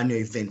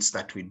 annual events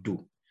that we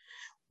do.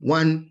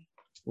 One,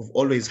 we've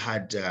always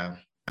had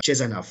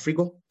Cheza na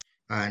Afrigo,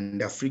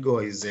 and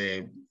Afrigo is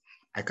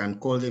I can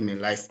call them a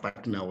life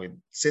partner with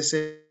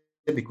Sese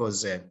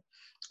because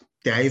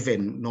they are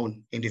even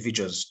known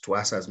individuals to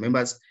us as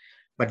members,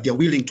 but they're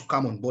willing to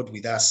come on board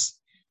with us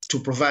to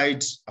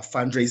provide a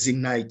fundraising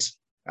night,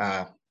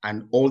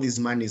 and all these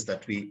monies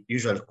that we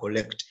usually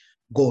collect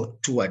go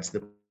towards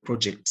the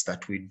projects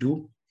that we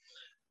do.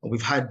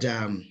 We've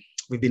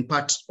been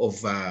part of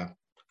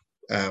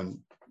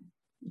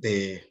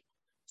the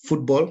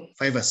football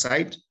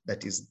 5-a-side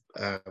that is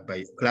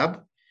by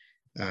club.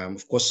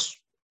 Of course,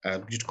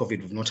 due to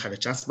COVID, we've not had a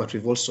chance, but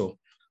we've also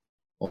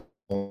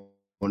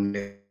on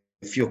a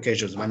few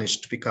occasions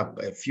managed to pick up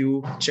a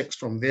few checks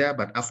from there,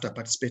 but after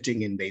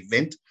participating in the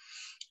event.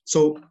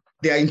 So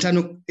there are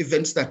internal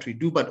events that we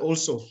do, but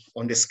also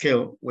on the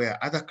scale where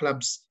other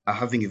clubs are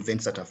having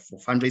events that are for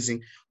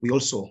fundraising, we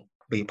also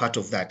be part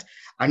of that.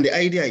 And the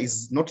idea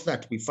is not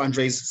that we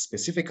fundraise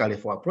specifically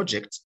for our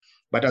projects,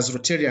 but as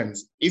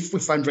Rotarians, if we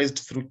fundraised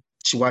through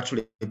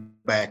Chihuahua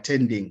by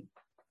attending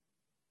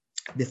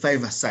the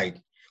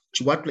 5-a-side,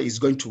 Chihuahua is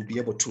going to be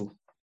able to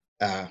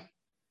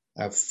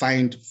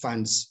find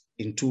funds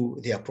into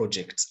their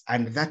projects.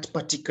 And that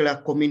particular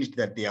community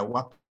that they are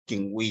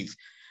working with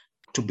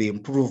to be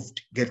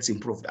improved gets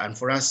improved. And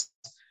for us,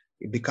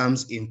 it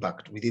becomes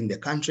impact within the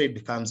country, it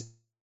becomes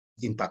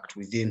impact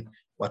within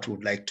what we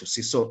would like to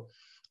see. So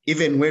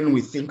even when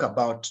we think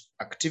about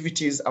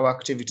activities, our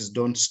activities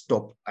don't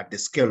stop at the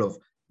scale of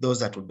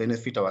those that will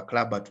benefit our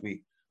club, but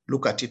we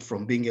look at it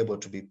from being able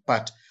to be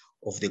part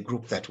of the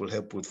group that will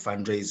help with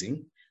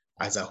fundraising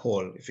as a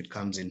whole, if it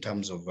comes in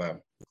terms of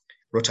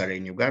Rotary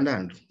in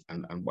Uganda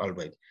and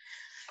worldwide.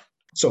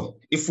 So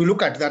if we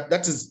look at that,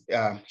 that is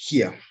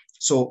here.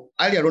 So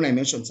earlier on, I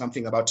mentioned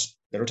something about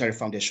the Rotary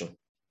Foundation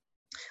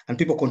and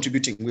people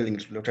contributing willingly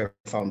to the Rotary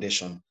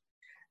Foundation.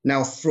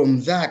 Now,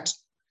 from that,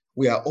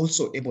 we are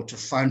also able to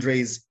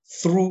fundraise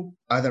through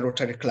other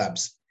Rotary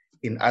clubs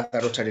in other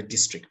Rotary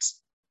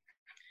districts.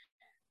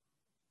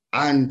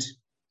 And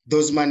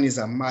those monies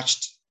are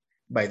matched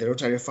by the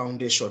Rotary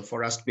Foundation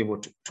for us to be able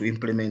to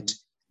implement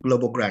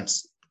global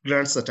grants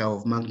grants that are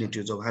of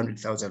magnitudes of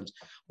hundreds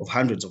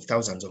of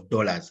thousands of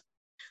dollars.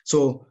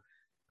 So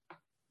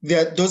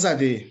those are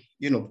the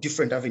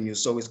different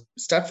avenues. So we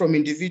start from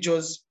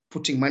individuals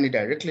putting money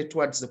directly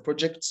towards the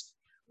projects.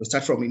 We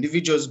start from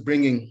individuals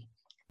bringing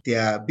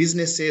their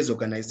businesses,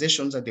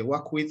 organizations that they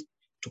work with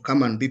to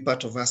come and be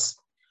part of us.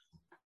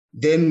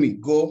 Then we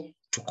go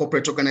to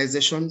corporate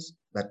organizations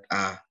that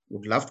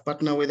would love to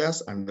partner with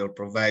us, and they'll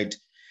provide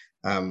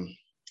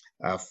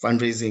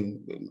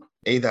fundraising,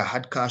 either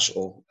hard cash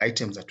or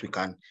items that we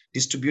can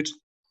distribute.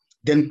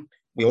 Then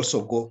we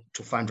also go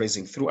to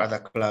fundraising through other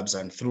clubs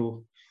and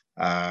through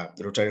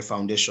the Rotary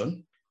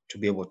Foundation to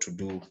be able to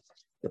do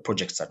the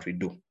projects that we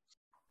do.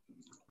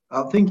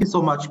 Thank you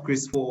so much,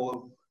 Chris,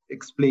 for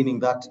explaining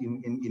that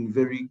in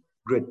very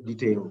great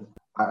detail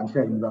and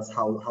sharing with us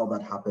how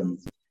that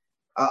happens.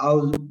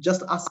 I'll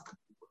just ask,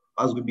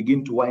 as we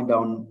begin to wind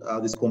down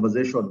this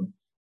conversation,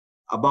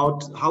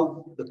 about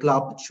how the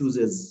club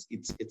chooses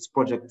its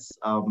projects.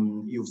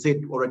 You've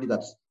said already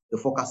that the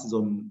focus is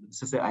on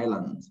Sese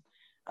Islands,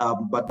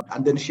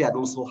 and then shared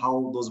also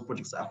how those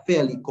projects are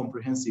fairly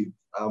comprehensive,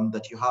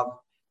 that you have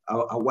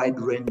a wide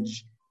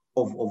range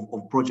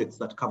of projects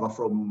that cover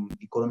from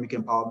economic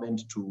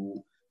empowerment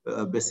to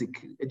basic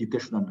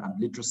education and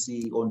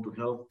literacy on to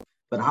health.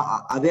 But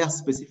are there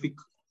specific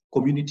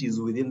communities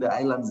within the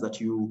islands that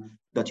you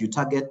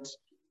target?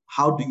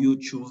 How do you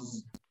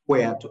choose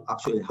where to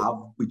actually have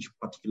which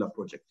particular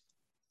project?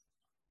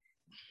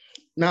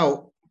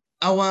 Now,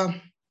 our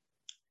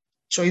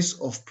choice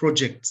of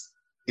projects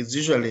is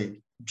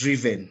usually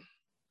driven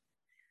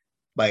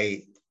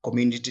by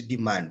community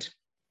demand.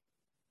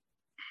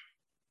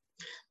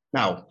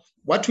 Now,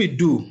 what we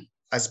do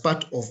as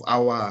part of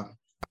our,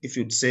 if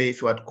you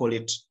would call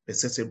it the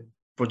Sese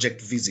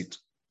project visit,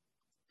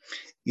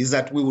 is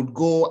that we would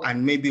go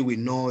and maybe we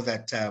know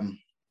that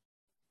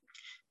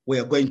we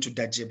are going to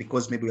Daje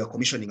because maybe we are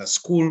commissioning a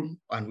school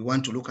and we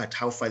want to look at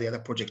how far the other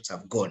projects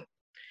have gone.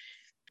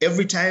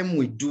 Every time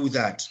we do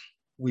that,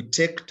 we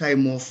take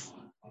time off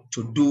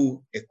to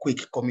do a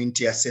quick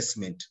community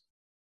assessment.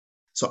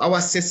 So our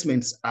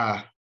assessments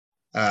are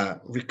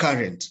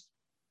recurrent,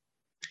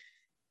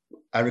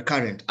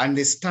 and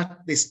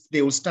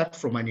they will start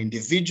from an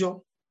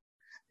individual.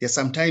 There's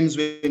sometimes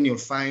when you'll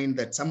find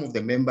that some of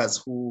the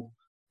members who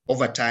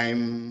over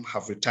time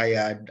have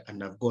retired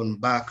and have gone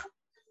back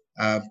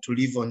to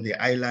live on the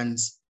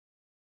islands,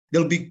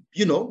 they'll be,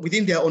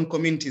 within their own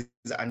communities,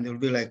 and they'll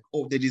be like,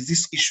 oh, there is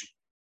this issue.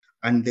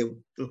 And they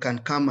can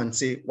come and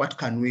say, what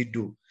can we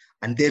do?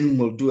 And then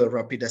we'll do a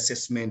rapid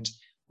assessment,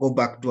 go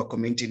back, do a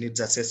community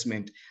needs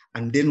assessment.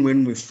 And then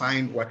when we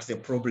find what the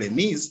problem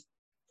is,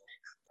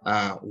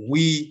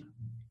 we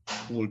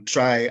will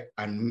try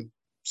and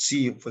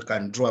see if we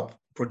can draw up a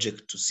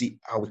project to see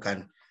how we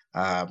can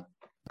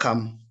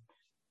come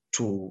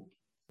to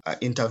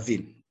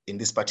intervene in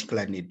this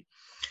particular need.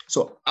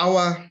 So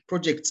our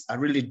projects are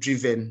really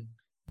driven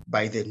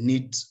by the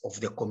needs of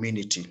the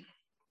community.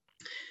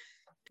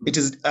 It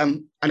is,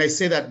 and I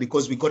say that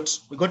because we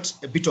got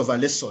a bit of a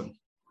lesson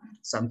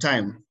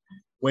sometime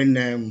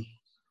when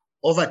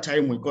over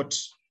time we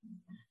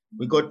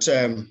got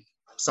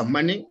some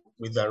money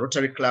with the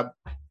Rotary Club.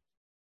 I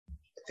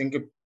think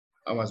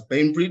I was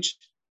Bainbridge,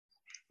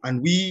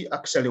 and we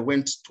actually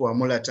went to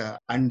Amolata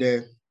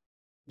and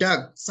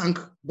sank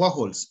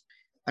boreholes.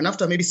 And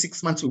after maybe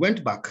 6 months, we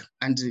went back,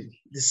 and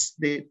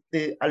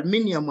the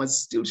aluminium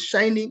was still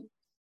shining.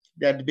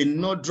 There had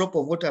been no drop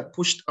of water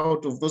pushed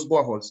out of those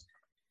boreholes.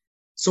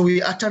 So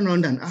we turned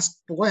around and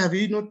asked, why have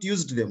you not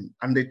used them?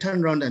 And they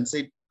turned around and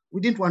said,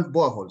 we didn't want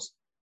boreholes.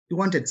 We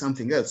wanted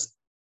something else.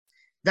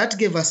 That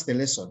gave us the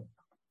lesson,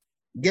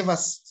 gave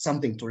us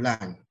something to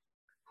learn,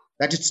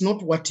 that it's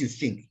not what you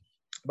think,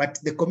 but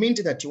the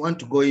community that you want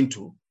to go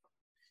into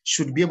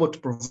should be able to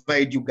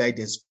provide you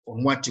guidance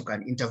on what you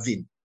can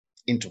intervene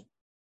into.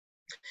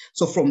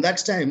 So from that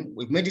time,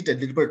 we've made it a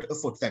deliberate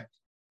effort that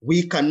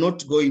we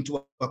cannot go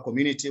into a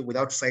community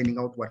without finding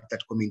out what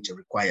that community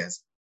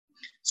requires.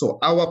 So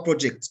our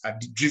projects are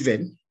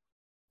driven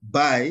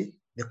by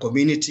the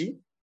community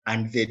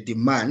and the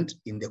demand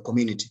in the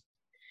community.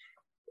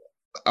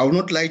 I will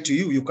not lie to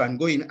you, you can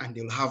go in and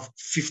you'll have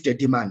 50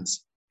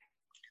 demands.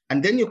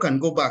 And then you can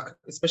go back,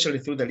 especially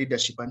through the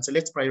leadership, and say,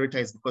 let's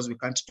prioritize because we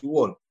can't do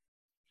all.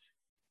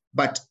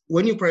 But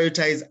when you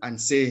prioritize and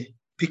say,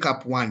 pick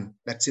up one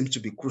that seems to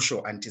be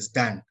crucial and is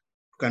done,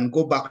 you can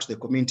go back to the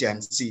community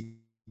and see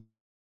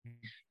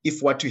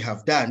if what we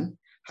have done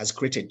has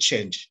created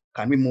change.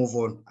 Can we move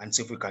on and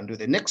see if we can do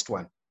the next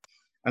one?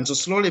 And so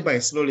slowly by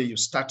slowly, you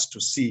start to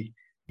see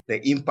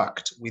the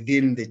impact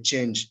within the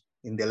change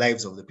in the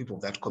lives of the people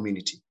of that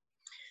community.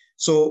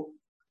 So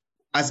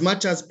as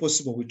much as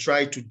possible, we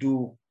try to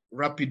do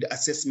rapid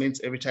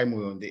assessments every time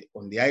we're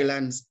on the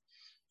islands.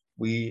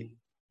 We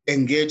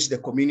engage the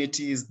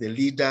communities, the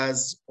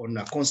leaders on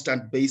a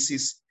constant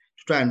basis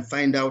to try and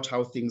find out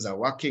how things are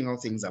working, how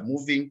things are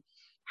moving,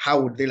 how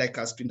would they like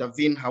us to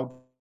intervene,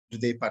 how do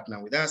they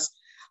partner with us.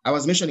 I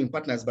was mentioning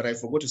partners, but I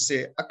forgot to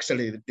say,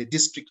 actually, the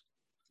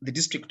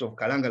district of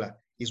Kalangala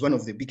is one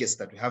of the biggest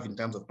that we have in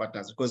terms of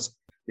partners, because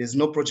there's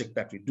no project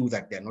that we do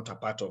that they're not a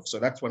part of. So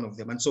that's one of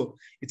them. And so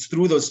it's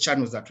through those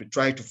channels that we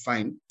try to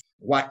find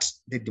what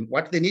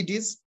the need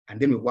is, and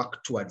then we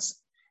work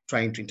towards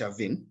trying to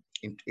intervene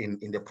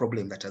in the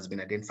problem that has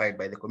been identified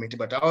by the community.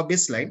 But our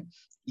baseline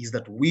is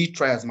that we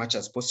try as much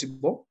as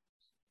possible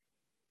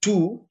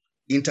to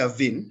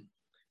intervene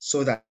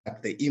so that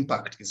the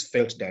impact is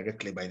felt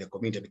directly by the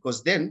community,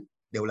 because then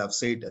they will have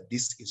said that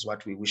this is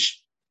what we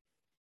wish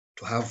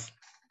to have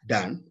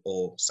done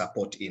or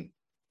support in.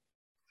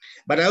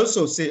 But I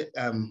also say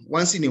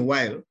once in a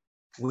while,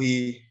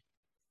 we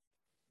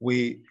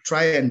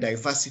try and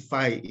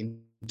diversify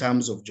in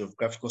terms of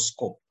geographical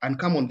scope and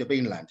come on the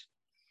mainland.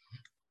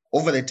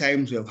 Over the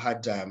times, we have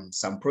had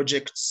some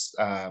projects,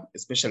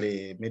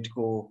 especially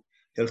medical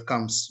health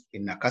camps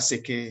in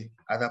Nakaseke,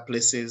 other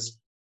places.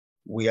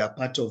 We are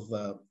part of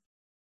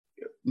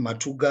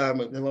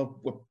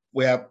Matuga.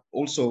 We are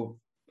also,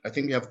 I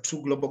think we have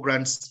 2 global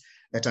grants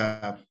that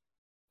are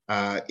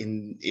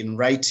in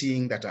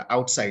writing that are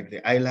outside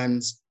the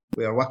islands.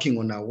 We are working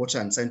on a water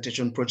and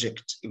sanitation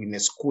project in a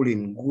school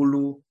in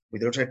Gulu with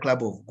the Rotary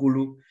Club of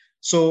Gulu.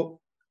 So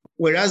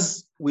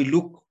whereas we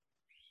look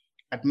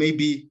at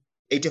maybe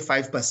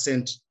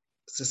 85%,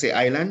 say,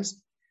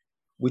 islands,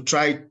 we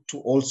try to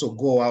also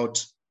go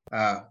out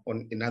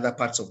in other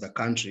parts of the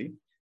country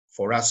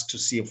for us to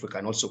see if we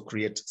can also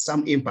create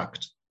some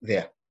impact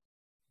there.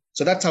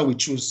 So that's how we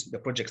choose the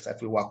projects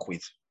that we work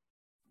with.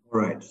 All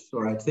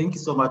right. Thank you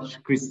so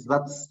much, Chris.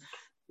 That's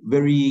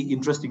very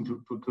interesting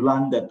to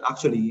learn that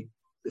actually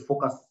the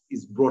focus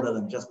is broader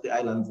than just the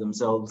islands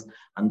themselves,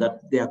 and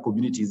that there are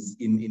communities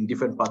in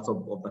different parts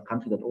of the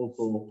country that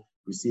also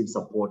receive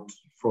support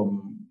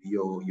from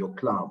your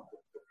club.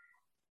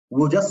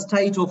 We'll just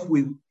tie it off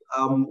with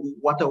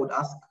what I would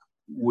ask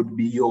would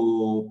be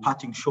your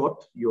parting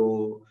shot,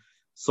 your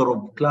sort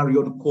of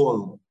clarion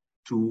call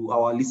to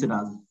our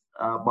listeners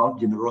about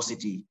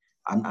generosity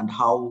and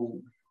how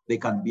they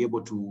can be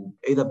able to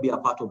either be a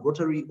part of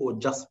Rotary or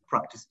just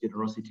practice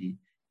generosity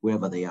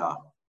wherever they are.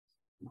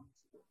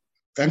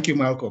 Thank you,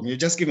 Malcolm. You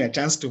just give me a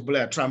chance to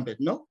blow a trumpet,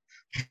 no?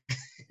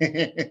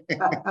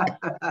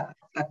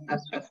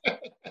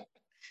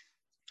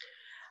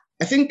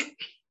 I think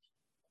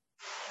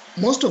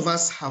most of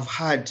us have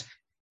had,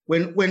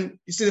 when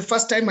you see, the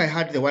first time I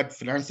heard the word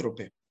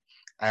philanthropy,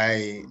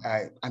 I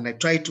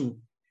tried to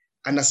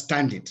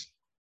understand it.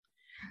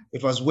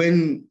 It was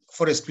when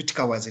Forrest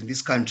Whitaker was in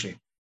this country,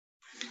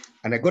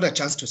 and I got a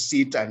chance to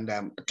sit and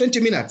 20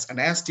 minutes,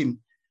 and I asked him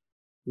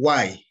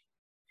why.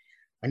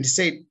 And he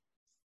said,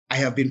 I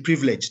have been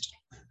privileged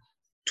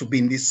to be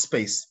in this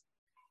space.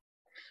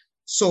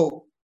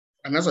 So,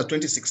 and that was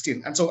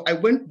 2016. And so I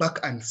went back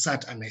and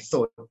sat and I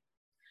thought,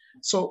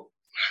 so,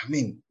 I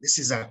mean, this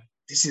is a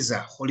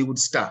Hollywood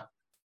star.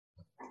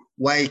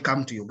 Why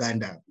come to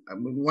Uganda? I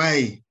mean,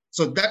 why?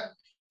 So that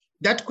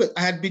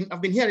I've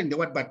been hearing the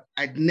word, but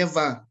I'd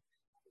never,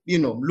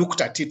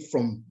 looked at it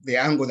from the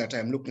angle that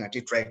I'm looking at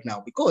it right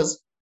now.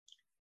 Because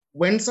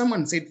when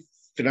someone said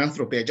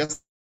philanthropy, I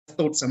just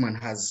thought someone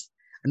has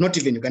not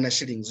even Uganda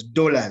shillings,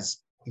 dollars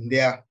in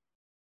their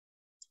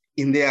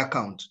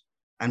account.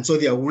 And so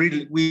they are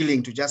really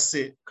willing to just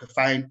say, okay,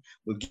 fine,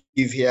 we'll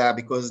give here,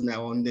 because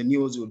now on the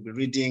news we'll be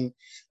reading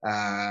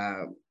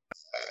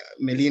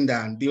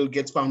Melinda and Bill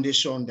Gates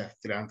Foundation, the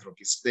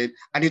philanthropists.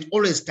 And it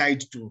always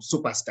tied to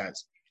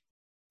superstars.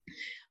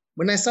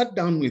 When I sat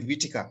down with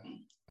Whitaker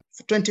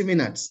for 20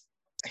 minutes,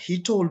 he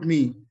told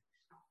me,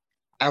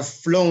 I've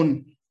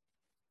flown,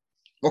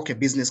 okay,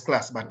 business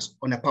class, but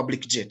on a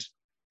public jet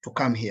to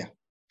come here.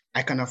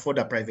 I can afford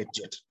a private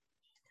jet.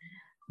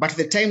 But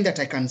the time that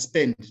I can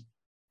spend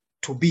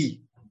to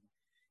be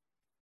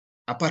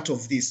a part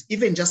of this,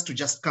 even just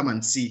to come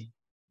and see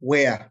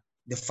where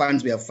the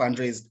funds we have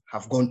fundraised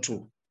have gone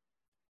to,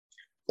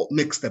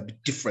 makes the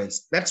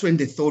difference. That's when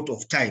the thought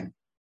of time.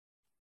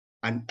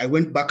 And I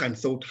went back and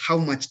thought, how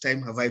much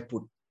time have I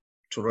put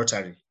to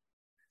Rotary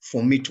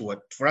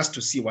for us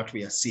to see what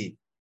we are seeing?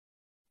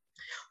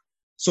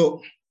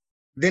 So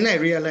then I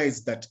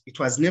realized that it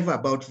was never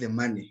about the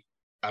money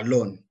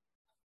alone.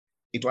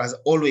 It was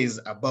always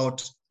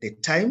about the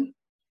time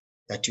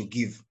that you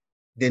give,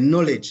 the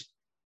knowledge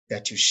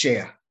that you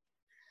share,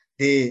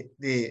 you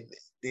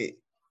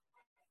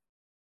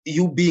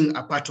being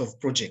a part of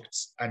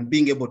projects and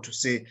being able to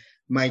say,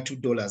 my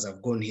 $2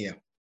 have gone here.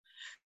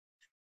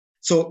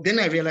 So then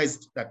I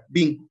realized that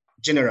being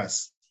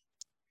generous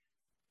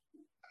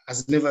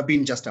has never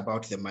been just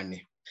about the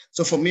money.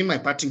 So for me, my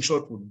parting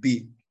shot would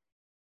be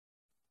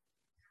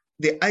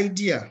the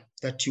idea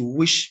that you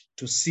wish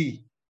to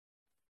see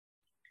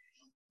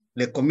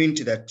the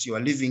community that you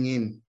are living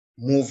in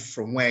move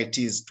from where it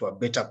is to a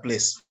better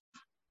place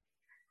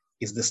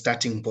is the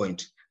starting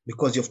point,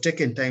 because you've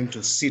taken time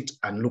to sit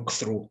and look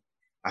through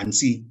and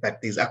see that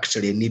there's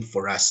actually a need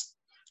for us.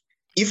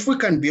 If we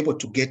can be able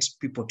to get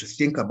people to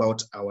think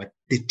about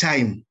the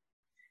time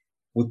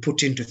we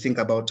put in to think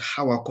about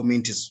how our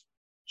communities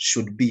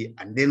should be,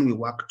 and then we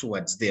work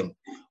towards them,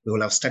 we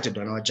will have started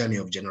on our journey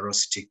of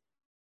generosity.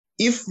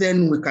 If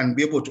then we can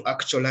be able to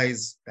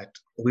actualize that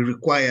we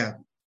require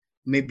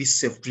maybe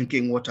safe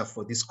drinking water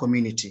for this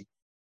community,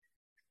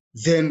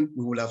 then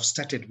we will have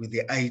started with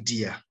the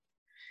idea.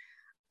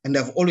 And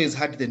I've always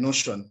had the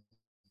notion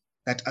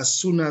that as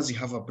soon as you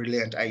have a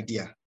brilliant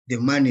idea, the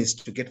monies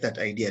to get that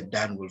idea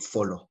done will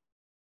follow.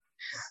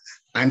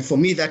 And for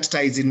me, that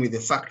ties in with the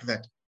fact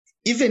that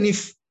even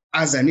if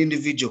as an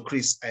individual,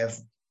 Chris, I have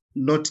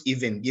not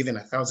even given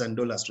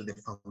 $1,000 to the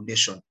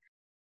foundation,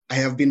 I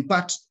have been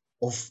part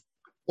of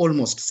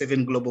almost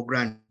 7 global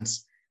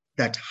grants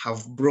that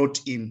have brought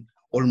in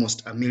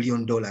almost $1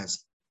 million.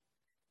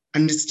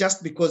 And it's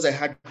just because I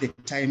had the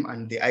time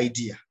and the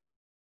idea,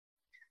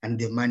 and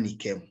the money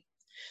came.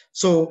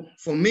 So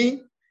for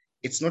me,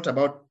 it's not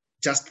about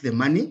just the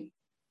money.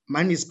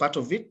 Money is part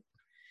of it.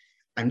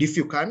 And if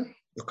you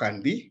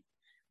can be.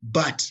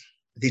 But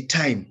the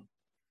time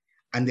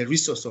and the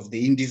resource of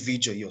the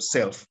individual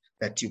yourself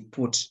that you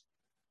put,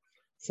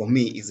 for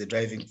me, is a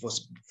driving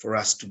force for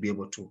us to be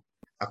able to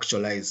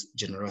actualize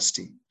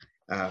generosity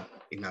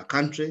in our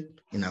country,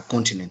 in our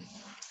continent,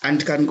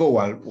 and can go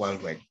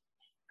worldwide.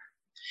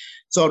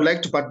 So I'd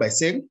like to start by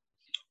saying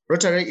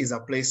Rotary is a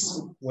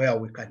place where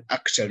we can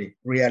actually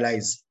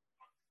realize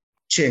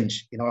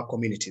change in our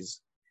communities.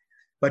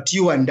 But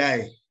you and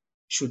I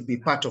should be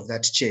part of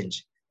that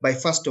change by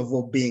first of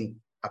all being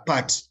a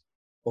part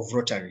of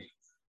Rotary.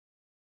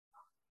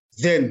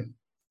 Then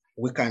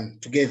we can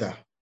together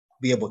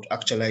be able to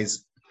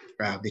actualize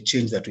the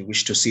change that we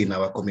wish to see in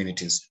our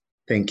communities.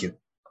 Thank you.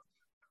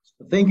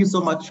 Thank you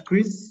so much,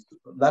 Chris.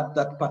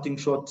 That parting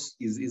shot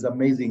is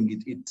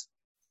amazing. It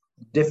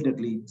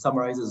definitely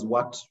summarizes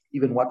what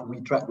we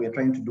are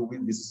trying to do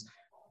with this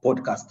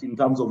podcast in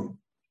terms of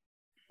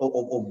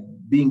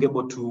being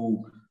able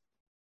to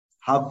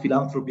have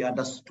philanthropy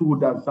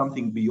understood as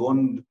something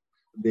beyond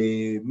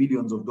the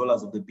millions of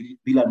dollars of the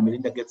Bill and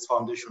Melinda Gates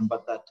Foundation,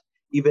 but that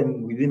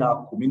even within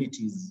our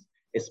communities,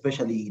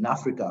 especially in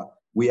Africa,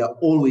 we are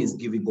always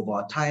giving of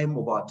our time,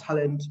 of our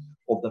talent,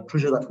 of the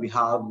treasure that we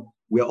have.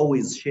 We are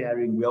always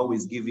sharing, we are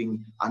always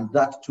giving, and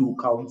that too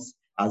counts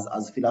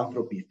as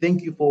philanthropy.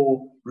 Thank you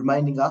for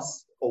reminding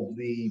us of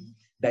the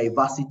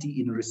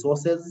diversity in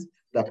resources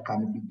that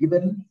can be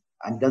given,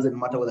 and it doesn't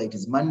matter whether it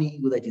is money,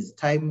 whether it is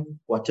time,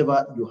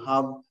 whatever you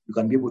have, you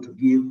can be able to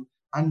give.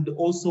 And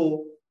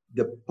also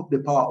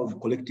the power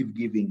of collective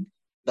giving,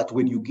 that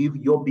when you give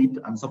your bit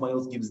and someone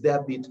else gives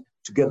their bit,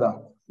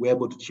 together we're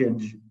able to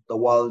change the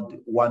world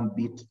one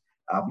bit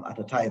at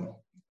a time.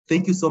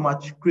 Thank you so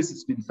much, Chris.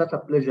 It's been such a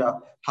pleasure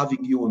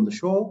having you on the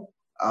show.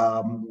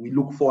 We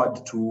look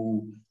forward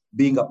to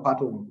being a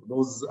part of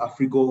those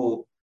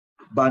Afrigo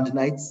band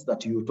nights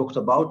that you talked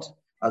about,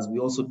 as we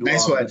also do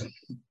our bit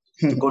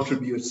to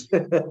contribute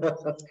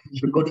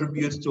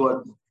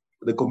toward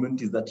the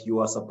communities that you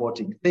are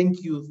supporting.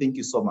 Thank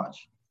you so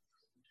much.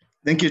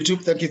 Thank you, too.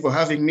 Thank you for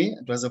having me.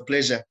 It was a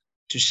pleasure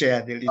to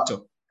share the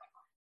little.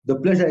 The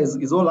pleasure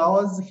is all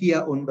ours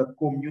here on the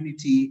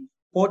Community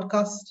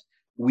Podcast.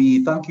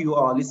 We thank you,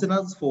 our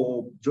listeners,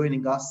 for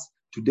joining us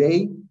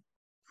today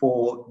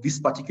for this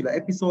particular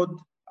episode,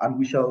 and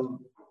we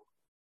shall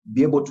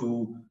be able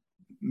to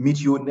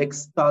meet you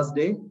next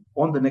Thursday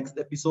on the next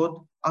episode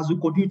as we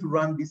continue to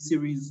run this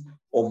series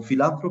of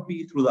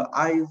philanthropy through the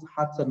eyes,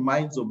 hearts, and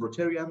minds of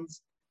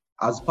Rotarians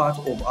as part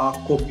of our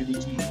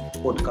Community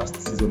Podcast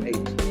Season 8.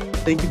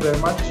 Thank you very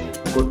much.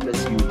 God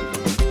bless you.